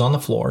and it was on the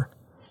floor,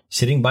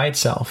 sitting by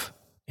itself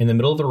in the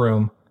middle of the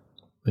room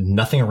with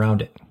nothing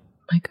around it.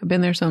 Like, I've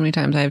been there so many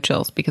times. I have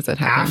chills because it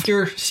happened.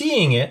 After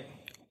seeing it,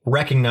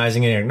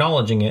 recognizing it, and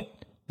acknowledging it,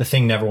 the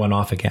thing never went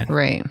off again.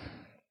 Right.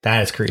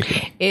 That is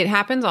creepy. It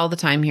happens all the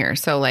time here.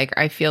 So, like,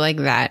 I feel like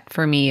that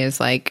for me is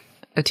like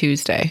a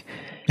Tuesday.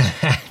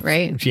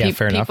 Right? Yeah,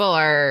 fair enough. People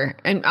are,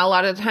 and a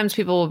lot of times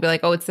people will be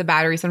like, oh, it's the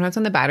battery. Sometimes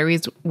when the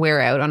batteries wear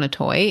out on a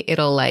toy,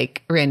 it'll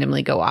like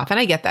randomly go off. And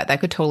I get that.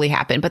 That could totally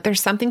happen. But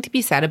there's something to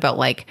be said about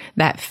like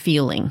that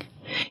feeling,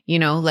 you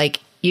know, like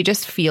you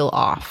just feel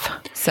off.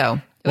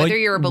 So whether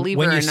you're a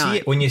believer or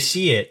not. When you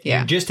see it, Yeah.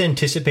 you're just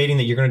anticipating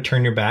that you're going to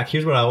turn your back.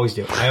 Here's what I always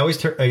do. I always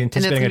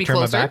anticipate I'm going to turn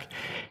my back.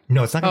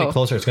 No, it's not going to be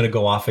closer. It's going to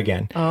go off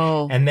again.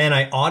 Oh. And then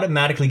I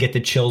automatically get the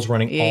chills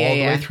running all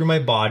the way through my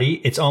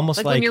body. It's almost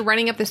Like like when you're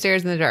running up the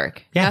stairs in the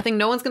dark. Yeah.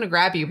 No one's going to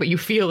grab you, but you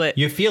feel it.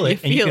 you feel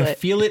it, and you can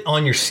feel it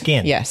on your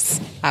skin. Yes,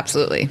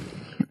 absolutely.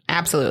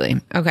 Absolutely.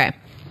 Okay.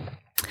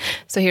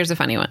 So here's a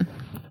funny one.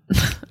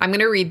 I'm going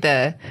to read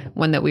the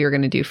one that we were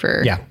going to do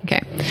for. Yeah.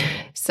 Okay.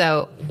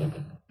 So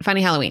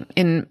funny Halloween.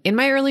 In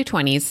my early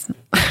 20s,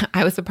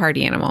 I was a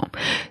party animal.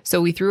 So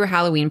we threw a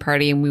Halloween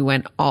party and we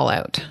went all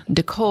out.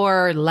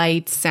 Decor,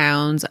 lights,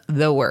 sounds,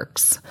 the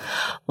works.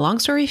 Long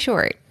story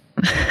short,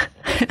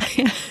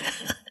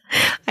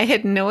 I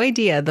had no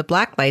idea the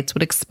black lights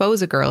would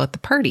expose a girl at the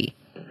party.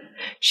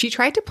 She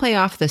tried to play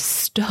off the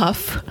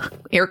stuff,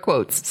 air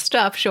quotes,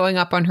 stuff showing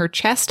up on her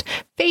chest,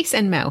 face,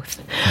 and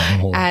mouth.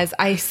 Oh. As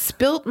I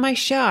spilt my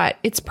shot,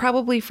 it's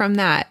probably from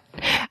that.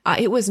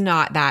 It was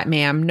not that,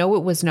 ma'am. No,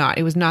 it was not.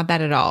 It was not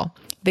that at all.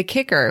 The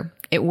kicker,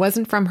 it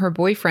wasn't from her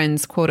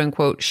boyfriend's quote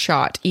unquote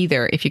shot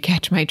either, if you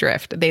catch my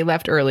drift. They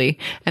left early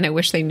and I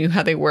wish they knew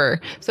how they were.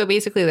 So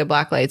basically the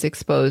black lights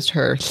exposed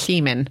her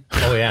semen.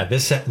 Oh, yeah.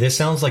 This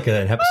sounds like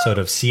an episode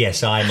of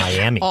CSI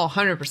Miami. Oh,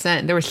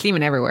 100%. There was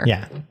semen everywhere.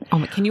 Yeah.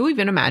 Oh, can you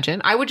even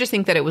imagine? I would just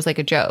think that it was like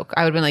a joke.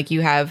 I would have been like,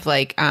 you have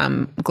like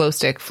glow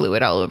stick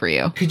fluid all over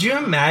you. Could you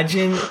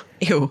imagine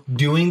Ew.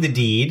 doing the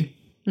deed,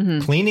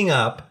 cleaning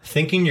up,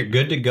 thinking you're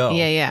good to go?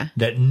 Yeah, yeah.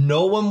 That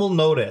no one will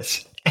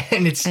notice,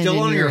 and it's still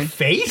then on your you're-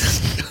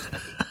 face?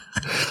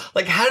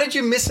 Like, how did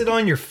you miss it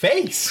on your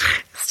face?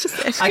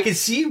 I could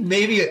see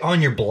maybe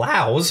on your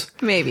blouse,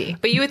 Maybe.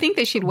 But you would think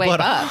that she'd wipe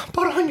up.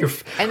 but on your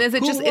And is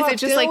it just like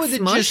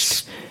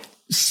smushed?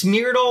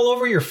 Smeared all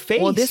over your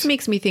face? Well, this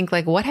makes me think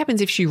like, what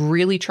happens if she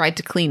really tried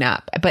to clean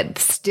up, but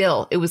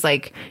still it was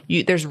like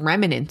there's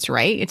remnants,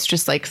 right? It's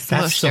just like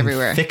That's smushed some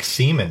everywhere. thick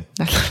semen.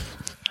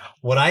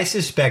 What I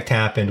suspect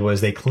happened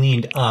was they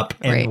cleaned up,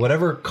 and Right.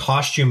 whatever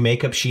costume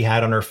makeup she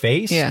had on her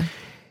face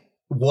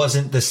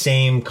wasn't the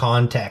same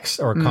context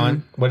or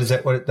what is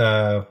it? What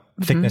the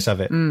thickness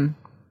of it?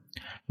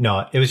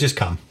 No, it was just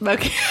cum.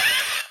 Okay.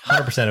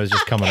 100% it was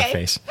just cum on her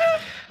face.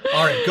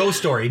 All right, ghost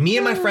story. Me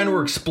and my friend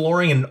were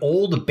exploring an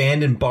old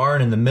abandoned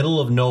barn in the middle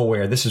of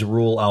nowhere. This is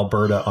rural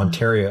Alberta,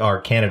 Ontario,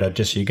 or Canada,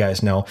 just so you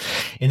guys know.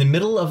 In the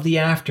middle of the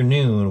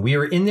afternoon, we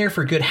were in there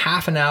for a good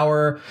half an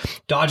hour,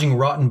 dodging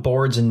rotten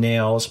boards and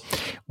nails.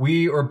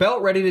 We were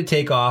about ready to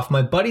take off.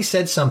 My buddy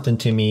said something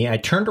to me. I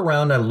turned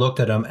around, I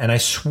looked at him, and I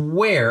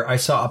swear I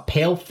saw a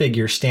pale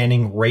figure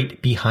standing right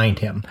behind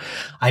him.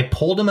 I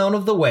pulled him out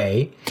of the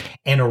way,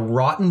 and a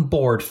rotten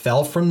board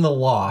fell from the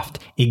loft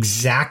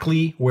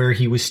exactly where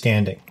he was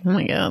standing. Oh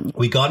my God.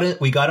 We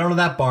got out of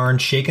that barn,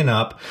 shaken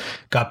up,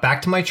 got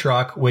back to my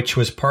truck, which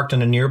was parked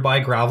on a nearby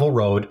gravel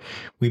road.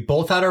 We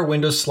both had our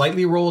windows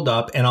slightly rolled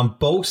up, and on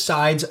both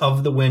sides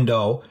of the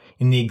window,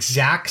 in the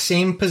exact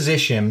same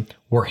position,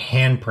 were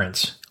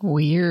handprints.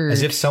 Weird.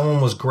 As if someone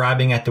was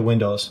grabbing at the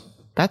windows.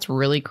 That's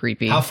really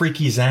creepy. How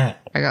freaky is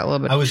that? I got a little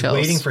bit I was of chills.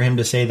 waiting for him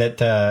to say that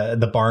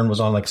the barn was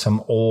on like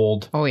some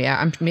old Oh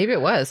yeah, maybe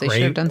it was. They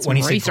should have grave. done some When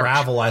he research. said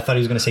gravel, I thought he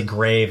was going to say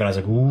grave, and I was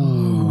like,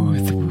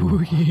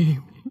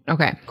 ooh.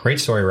 Okay. Great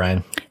story,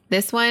 Ryan.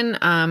 This one,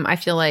 I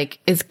feel like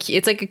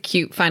it's like a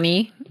cute,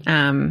 funny,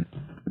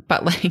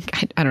 but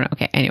like, I don't know.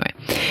 Okay. Anyway.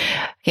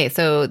 Okay.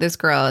 So this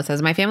girl, it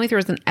says, my family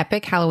throws an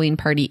epic Halloween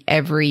party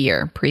every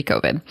year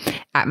pre-COVID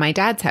at my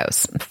dad's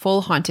house.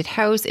 Full haunted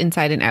house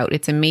inside and out.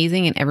 It's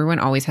amazing. And everyone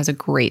always has a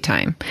great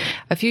time.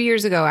 A few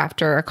years ago,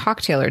 after a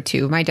cocktail or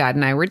two, my dad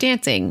and I were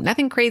dancing.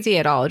 Nothing crazy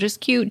at all.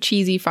 Just cute,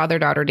 cheesy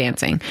father-daughter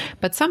dancing.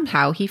 But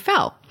somehow he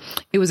fell.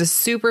 It was a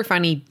super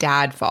funny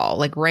dad fall,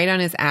 like right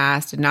on his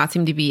ass, did not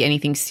seem to be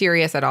anything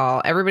serious at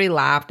all. Everybody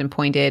laughed and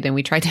pointed, and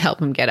we tried to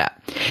help him get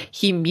up.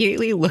 He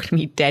immediately looked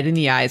me dead in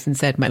the eyes and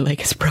said, my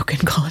leg is broken,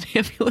 call an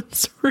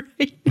ambulance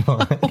right now.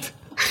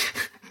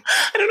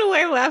 I don't know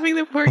why I'm laughing,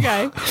 the poor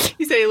guy.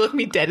 He said he looked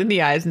me dead in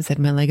the eyes and said,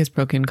 my leg is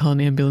broken, call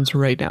an ambulance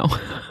right now.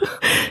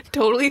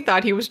 Totally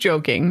thought he was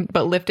joking,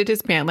 but lifted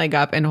his pant leg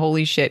up and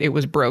holy shit, it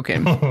was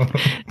broken.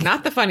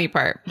 Not the funny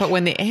part, but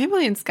when the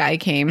ambulance guy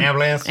came...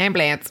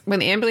 Ambulance. When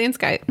the ambulance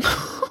guy...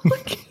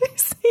 What can I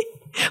say?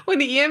 When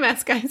the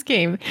EMS guys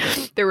came,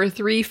 there were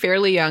 3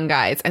 fairly young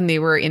guys, and they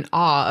were in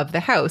awe of the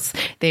house.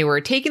 They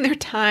were taking their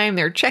time,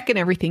 they were checking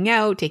everything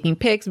out, taking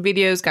pics,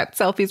 videos, got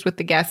selfies with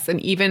the guests,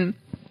 and even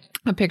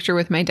a picture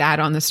with my dad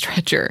on the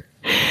stretcher.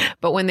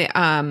 But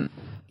when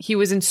he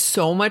was in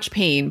so much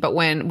pain, but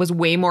was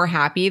way more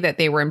happy that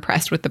they were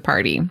impressed with the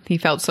party. He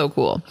felt so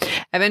cool.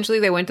 Eventually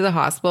they went to the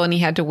hospital and he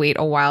had to wait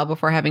a while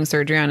before having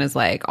surgery on his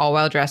leg, all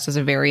while dressed as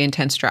a very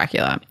intense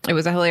Dracula. It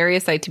was a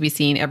hilarious sight to be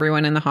seen.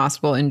 Everyone in the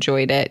hospital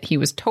enjoyed it. He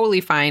was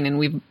totally fine, and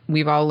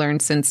we've all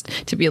learned since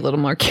to be a little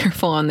more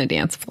careful on the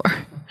dance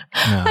floor.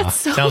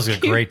 Sounds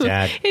like a great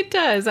dad. It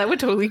does. That would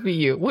totally be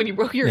you when you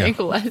broke your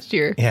ankle last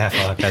year. Yeah,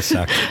 fuck, that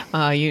sucked.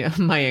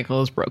 My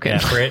ankle is broken.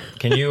 Yeah, Britt,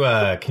 can you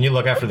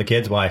look after the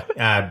kids? Why?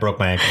 I broke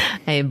my ankle.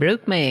 I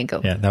broke my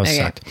ankle. Yeah, that was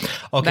sucked.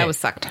 Okay, that was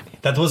sucked.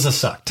 That was a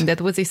sucked.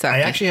 That was a sucked. I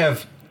actually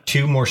have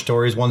 2 more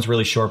stories. One's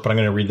really short, but I'm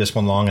going to read this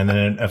one long, and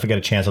then if I get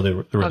a chance, I'll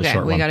do the really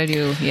short one. We got to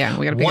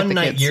pick One up the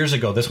night kids. years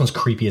ago, this one's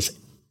creepy as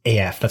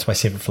AF. That's why I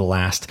saved it for the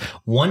last.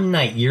 One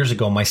night years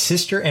ago, my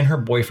sister and her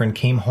boyfriend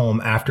came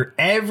home after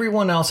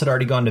everyone else had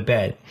already gone to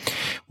bed.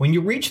 When you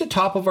reach the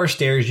top of our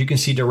stairs, you can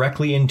see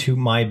directly into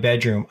my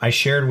bedroom. I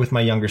shared with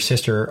my younger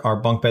sister. Our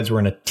bunk beds were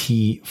in a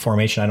T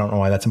formation. I don't know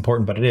why that's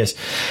important, but it is.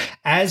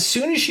 As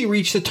soon as she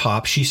reached the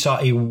top, she saw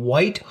a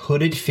white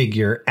hooded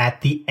figure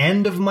at the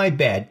end of my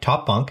bed,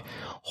 top bunk,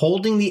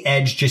 holding the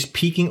edge, just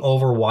peeking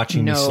over,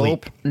 watching me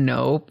sleep.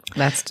 Nope.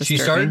 That's disturbing.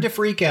 She started to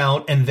freak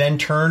out and then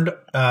turned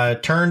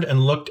and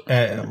looked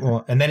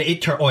then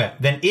it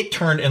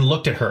turned and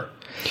looked at her.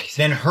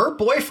 Then her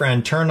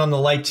boyfriend turned on the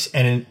lights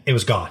and it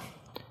was gone.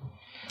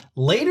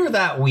 Later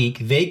that week,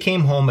 they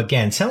came home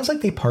again. Sounds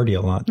like they party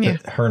a lot. Yeah.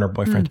 Her and her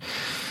boyfriend.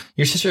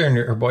 Your sister and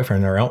her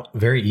boyfriend are out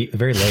very,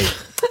 very late.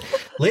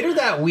 Later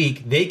that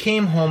week, they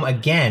came home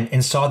again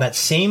and saw that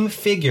same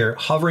figure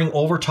hovering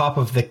over top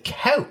of the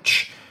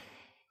couch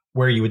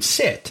where you would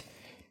sit,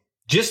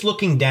 just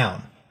looking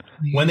down.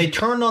 When they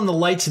turned on the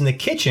lights in the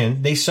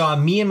kitchen, they saw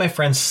me and my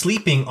friend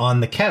sleeping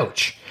on the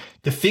couch.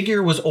 The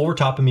figure was over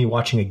top of me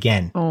watching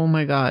again. Oh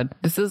my God.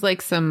 This is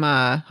like some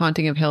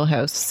Haunting of Hill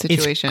House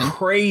situation. It's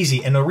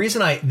crazy. And the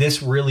reason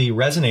this really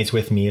resonates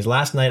with me is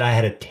last night I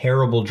had a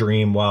terrible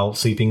dream while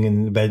sleeping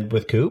in bed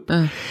with Coop.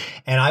 And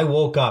I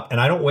woke up, and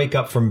I don't wake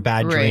up from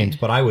bad dreams,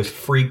 but I was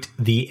freaked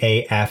the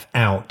AF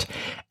out.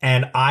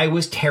 And I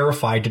was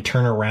terrified to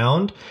turn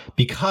around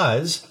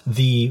because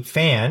the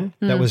fan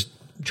that was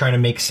trying to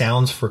make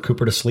sounds for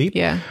Cooper to sleep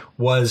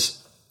was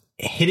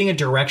hitting a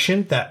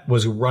direction that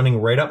was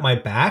running right up my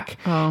back.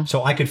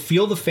 So I could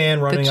feel the fan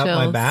running up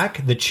my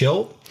back, the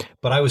chill.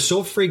 But I was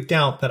so freaked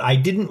out that I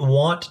didn't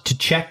want to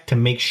check to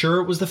make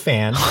sure it was the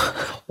fan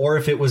or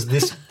if it was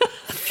this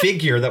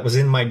figure that was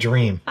in my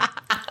dream.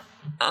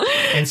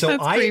 And so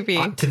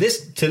to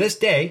this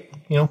day,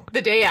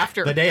 the day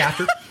after,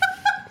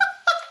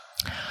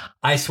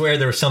 I swear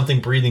there was something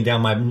breathing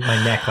down my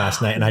neck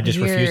last night, and I just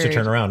refused to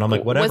turn around. I'm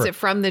like, whatever. Was it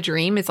from the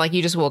dream? It's like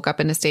you just woke up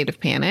in a state of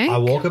panic? I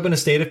woke up in a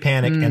state of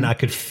panic, and I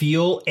could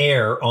feel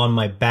air on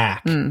my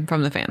back.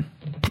 From the fan.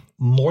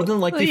 More than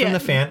likely from the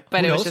fan.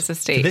 But Who it knows? was just a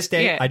state. To this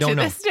day, I don't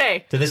know.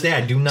 To this day,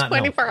 I do not know.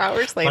 24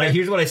 hours later. But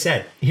here's what I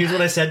said. Here's what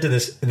I said to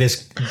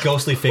this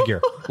ghostly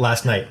figure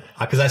last night.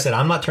 Because I said,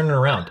 I'm not turning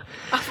around.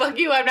 Oh, fuck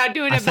you. I'm not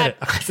doing it.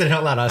 I said it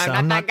out loud. I said,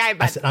 I'm not that guy,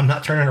 but I said, I'm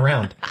not turning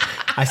around.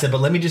 I said,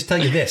 but let me just tell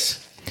you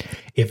this.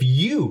 If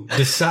you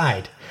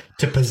decide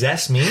to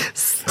possess me,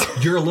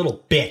 you're a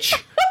little bitch.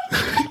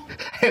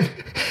 and you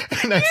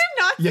did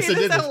not say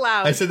this out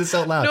loud. I said this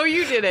out loud. No,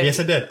 you didn't. Yes,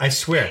 I did. I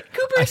swear.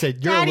 Cooper, I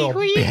said, you're Daddy, a little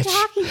who are you bitch.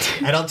 talking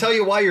to? And I'll tell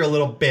you why you're a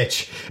little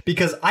bitch.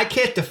 Because I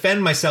can't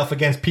defend myself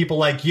against people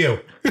like you.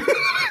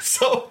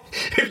 So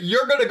if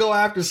you're going to go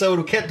after someone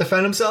who can't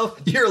defend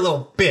himself, you're a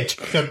little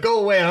bitch. Now go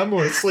away. I'm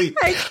going to sleep.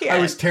 I can't. I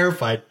was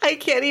terrified. I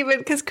can't even,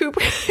 because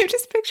Cooper, I'm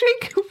just picturing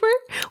Cooper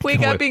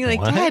wake up being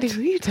like, what? Daddy,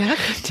 who are you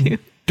talking to?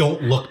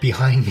 Don't look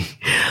behind me.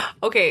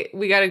 Okay,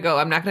 we got to go.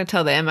 I'm not going to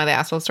tell the Emma the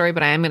Asshole story,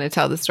 but I am going to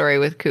tell the story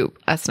with Coop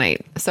last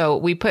night. So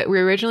we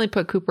originally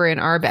put Cooper in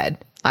our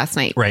bed last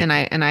night, right?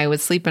 And I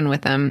was sleeping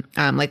with him,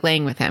 like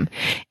laying with him,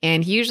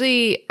 and he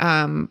usually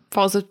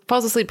falls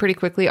asleep pretty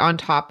quickly on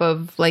top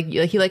of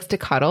he likes to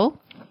cuddle.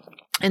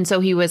 And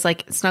so he was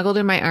like snuggled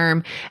in my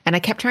arm, and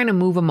I kept trying to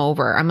move him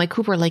over. I'm like,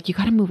 Cooper, like, you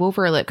got to move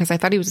over a little, because I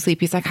thought he was asleep.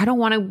 He's like, I don't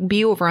want to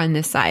be over on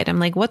this side. I'm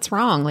like, what's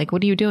wrong? Like,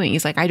 what are you doing?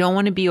 He's like, I don't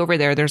want to be over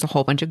there. There's a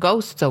whole bunch of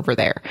ghosts over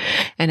there.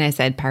 And I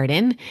said,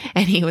 pardon?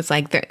 And he was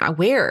like,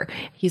 where?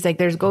 He's like,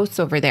 there's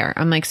ghosts over there.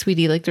 I'm like,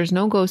 sweetie, like, there's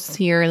no ghosts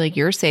here. Like,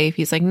 you're safe.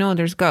 He's like, no,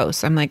 there's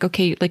ghosts. I'm like,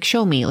 okay, like,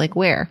 show me, like,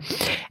 where?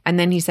 And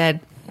then he said,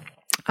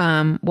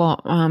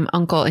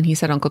 Uncle, and he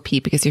said Uncle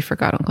Pete because he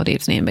forgot Uncle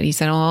Dave's name, but he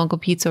said, oh, Uncle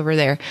Pete's over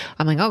there.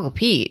 I'm like, Uncle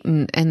Pete.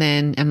 And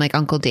then I'm like,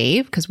 Uncle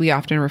Dave, because we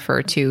often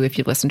refer to, if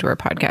you listen to our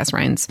podcast,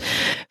 Ryan's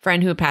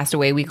friend who had passed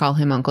away, we call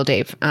him Uncle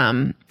Dave,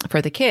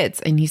 for the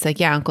kids. And he's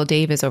like, yeah, Uncle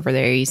Dave is over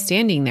there. He's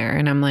standing there.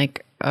 And I'm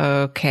like,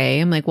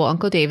 okay. I'm like, well,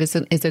 Uncle Dave is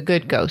a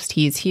good ghost.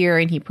 He's here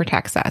and he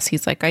protects us.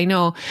 He's like, I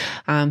know,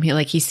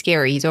 he's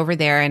scary. He's over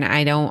there, and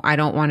I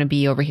don't want to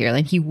be over here.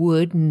 Like, he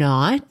would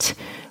not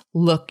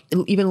look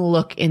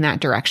in that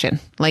direction.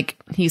 Like,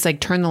 he's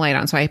like, turn the light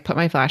on. So I put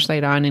my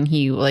flashlight on, and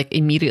he like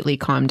immediately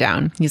calmed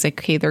down. He's like,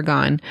 okay, they're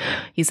gone.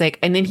 He's like,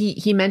 and then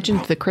he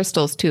mentioned the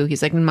crystals too.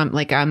 He's like,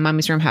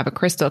 Mommy's room have a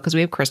crystal, because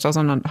we have crystals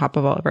on top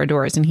of all of our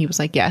doors. And he was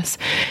like, yes.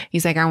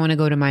 He's like, I want to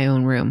go to my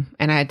own room.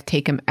 And I had to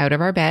take him out of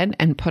our bed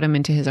and put him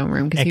into his own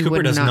room, because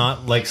Cooper does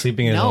not like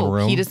sleeping in his own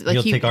room.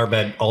 He'll take our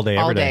bed all day,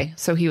 every day.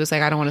 So he was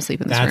like, I don't want to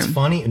sleep in this room. That's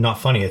funny. Not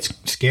funny. It's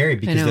scary,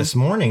 because this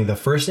morning, the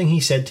first thing he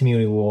said to me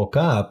when he woke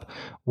up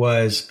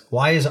was,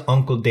 why is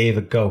Uncle Dave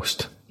a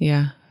ghost?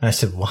 Yeah. And I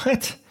said,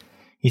 what?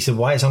 He said,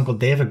 why is Uncle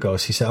Dave a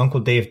ghost? He said, Uncle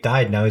Dave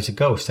died. Now he's a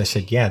ghost. I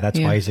said, yeah, that's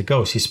why he's a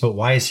ghost. He said, but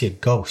why is he a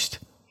ghost?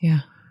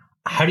 Yeah.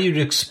 How do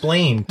you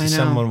explain to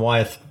someone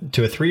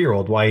to a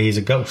 3-year-old why he's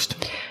a ghost?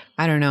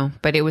 I don't know,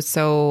 but it was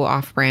so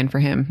off-brand for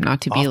him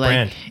not to be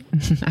like,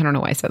 I don't know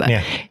why I said that.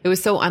 Yeah. It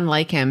was so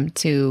unlike him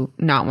to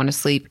not want to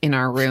sleep in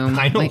our room.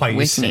 I know why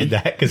you said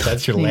that, because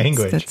that's your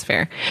language. That's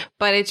fair.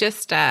 But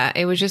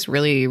it was just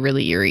really,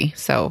 really eerie.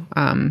 So,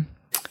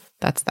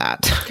 that's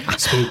that.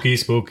 Spooky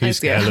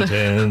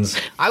skeletons.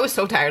 I was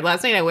so tired.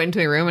 Last night I went into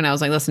a room and I was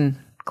like, listen,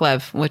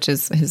 Clev, which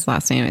is his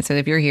last name. I said,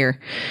 if you're here,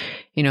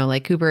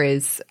 like Cooper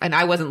is, and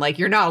I wasn't like,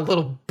 you're not a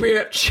little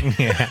bitch.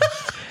 Yeah.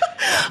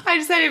 I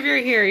just said, if you're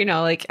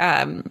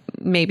here,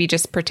 maybe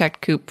just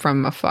protect Coop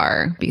from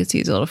afar because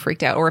he's a little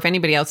freaked out. Or if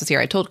anybody else is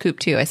here, I told Coop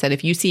too. I said,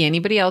 if you see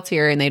anybody else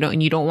here and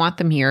you don't want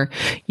them here,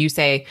 you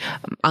say,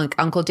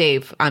 Uncle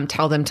Dave,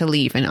 tell them to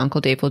leave, and Uncle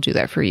Dave will do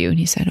that for you. And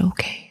he said,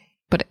 okay.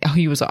 But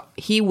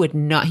he would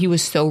not, he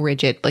was so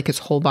rigid, like his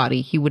whole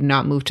body, he would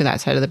not move to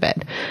that side of the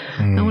bed.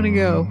 I want to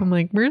go. I'm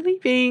like, we're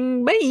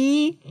leaving.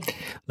 Bye.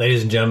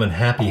 Ladies and gentlemen,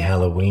 happy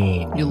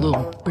Halloween. You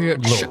little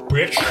bitch. Little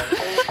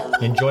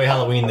bitch. Enjoy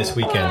Halloween this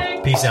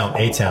weekend. Peace out,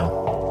 A-Town.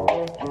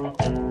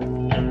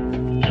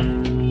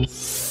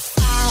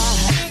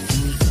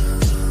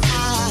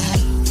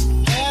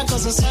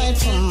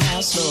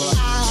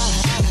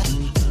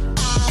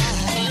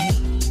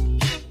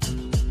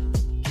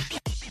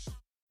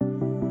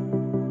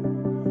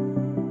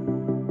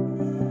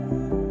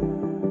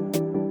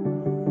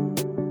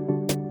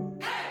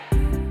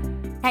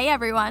 Hey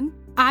everyone,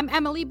 I'm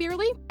Emily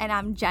Beerley. And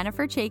I'm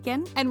Jennifer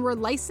Chaikin. And we're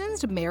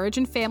licensed marriage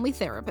and family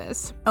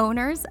therapists,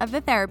 owners of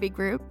the therapy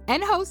group,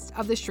 and hosts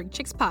of the Shrink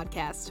Chicks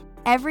podcast.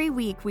 Every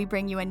week we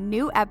bring you a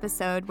new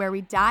episode where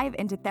we dive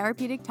into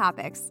therapeutic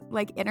topics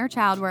like inner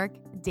child work,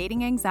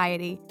 dating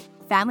anxiety,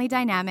 family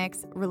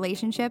dynamics,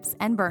 relationships,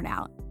 and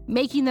burnout.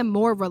 Making them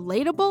more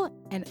relatable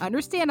and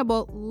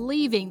understandable,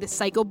 leaving the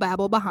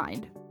psychobabble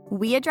behind.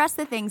 We address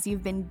the things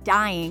you've been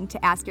dying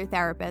to ask your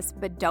therapist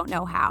but don't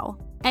know how.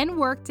 And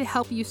work to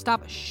help you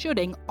stop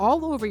shooting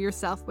all over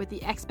yourself with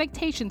the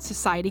expectations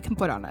society can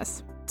put on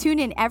us. Tune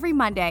in every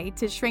Monday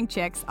to Shrink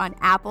Chicks on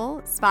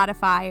Apple,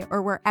 Spotify,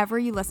 or wherever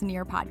you listen to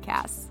your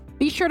podcasts.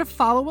 Be sure to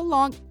follow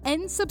along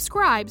and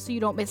subscribe so you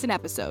don't miss an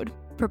episode.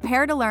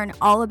 Prepare to learn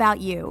all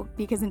about you,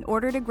 because in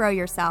order to grow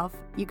yourself,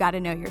 you got to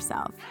know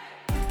yourself.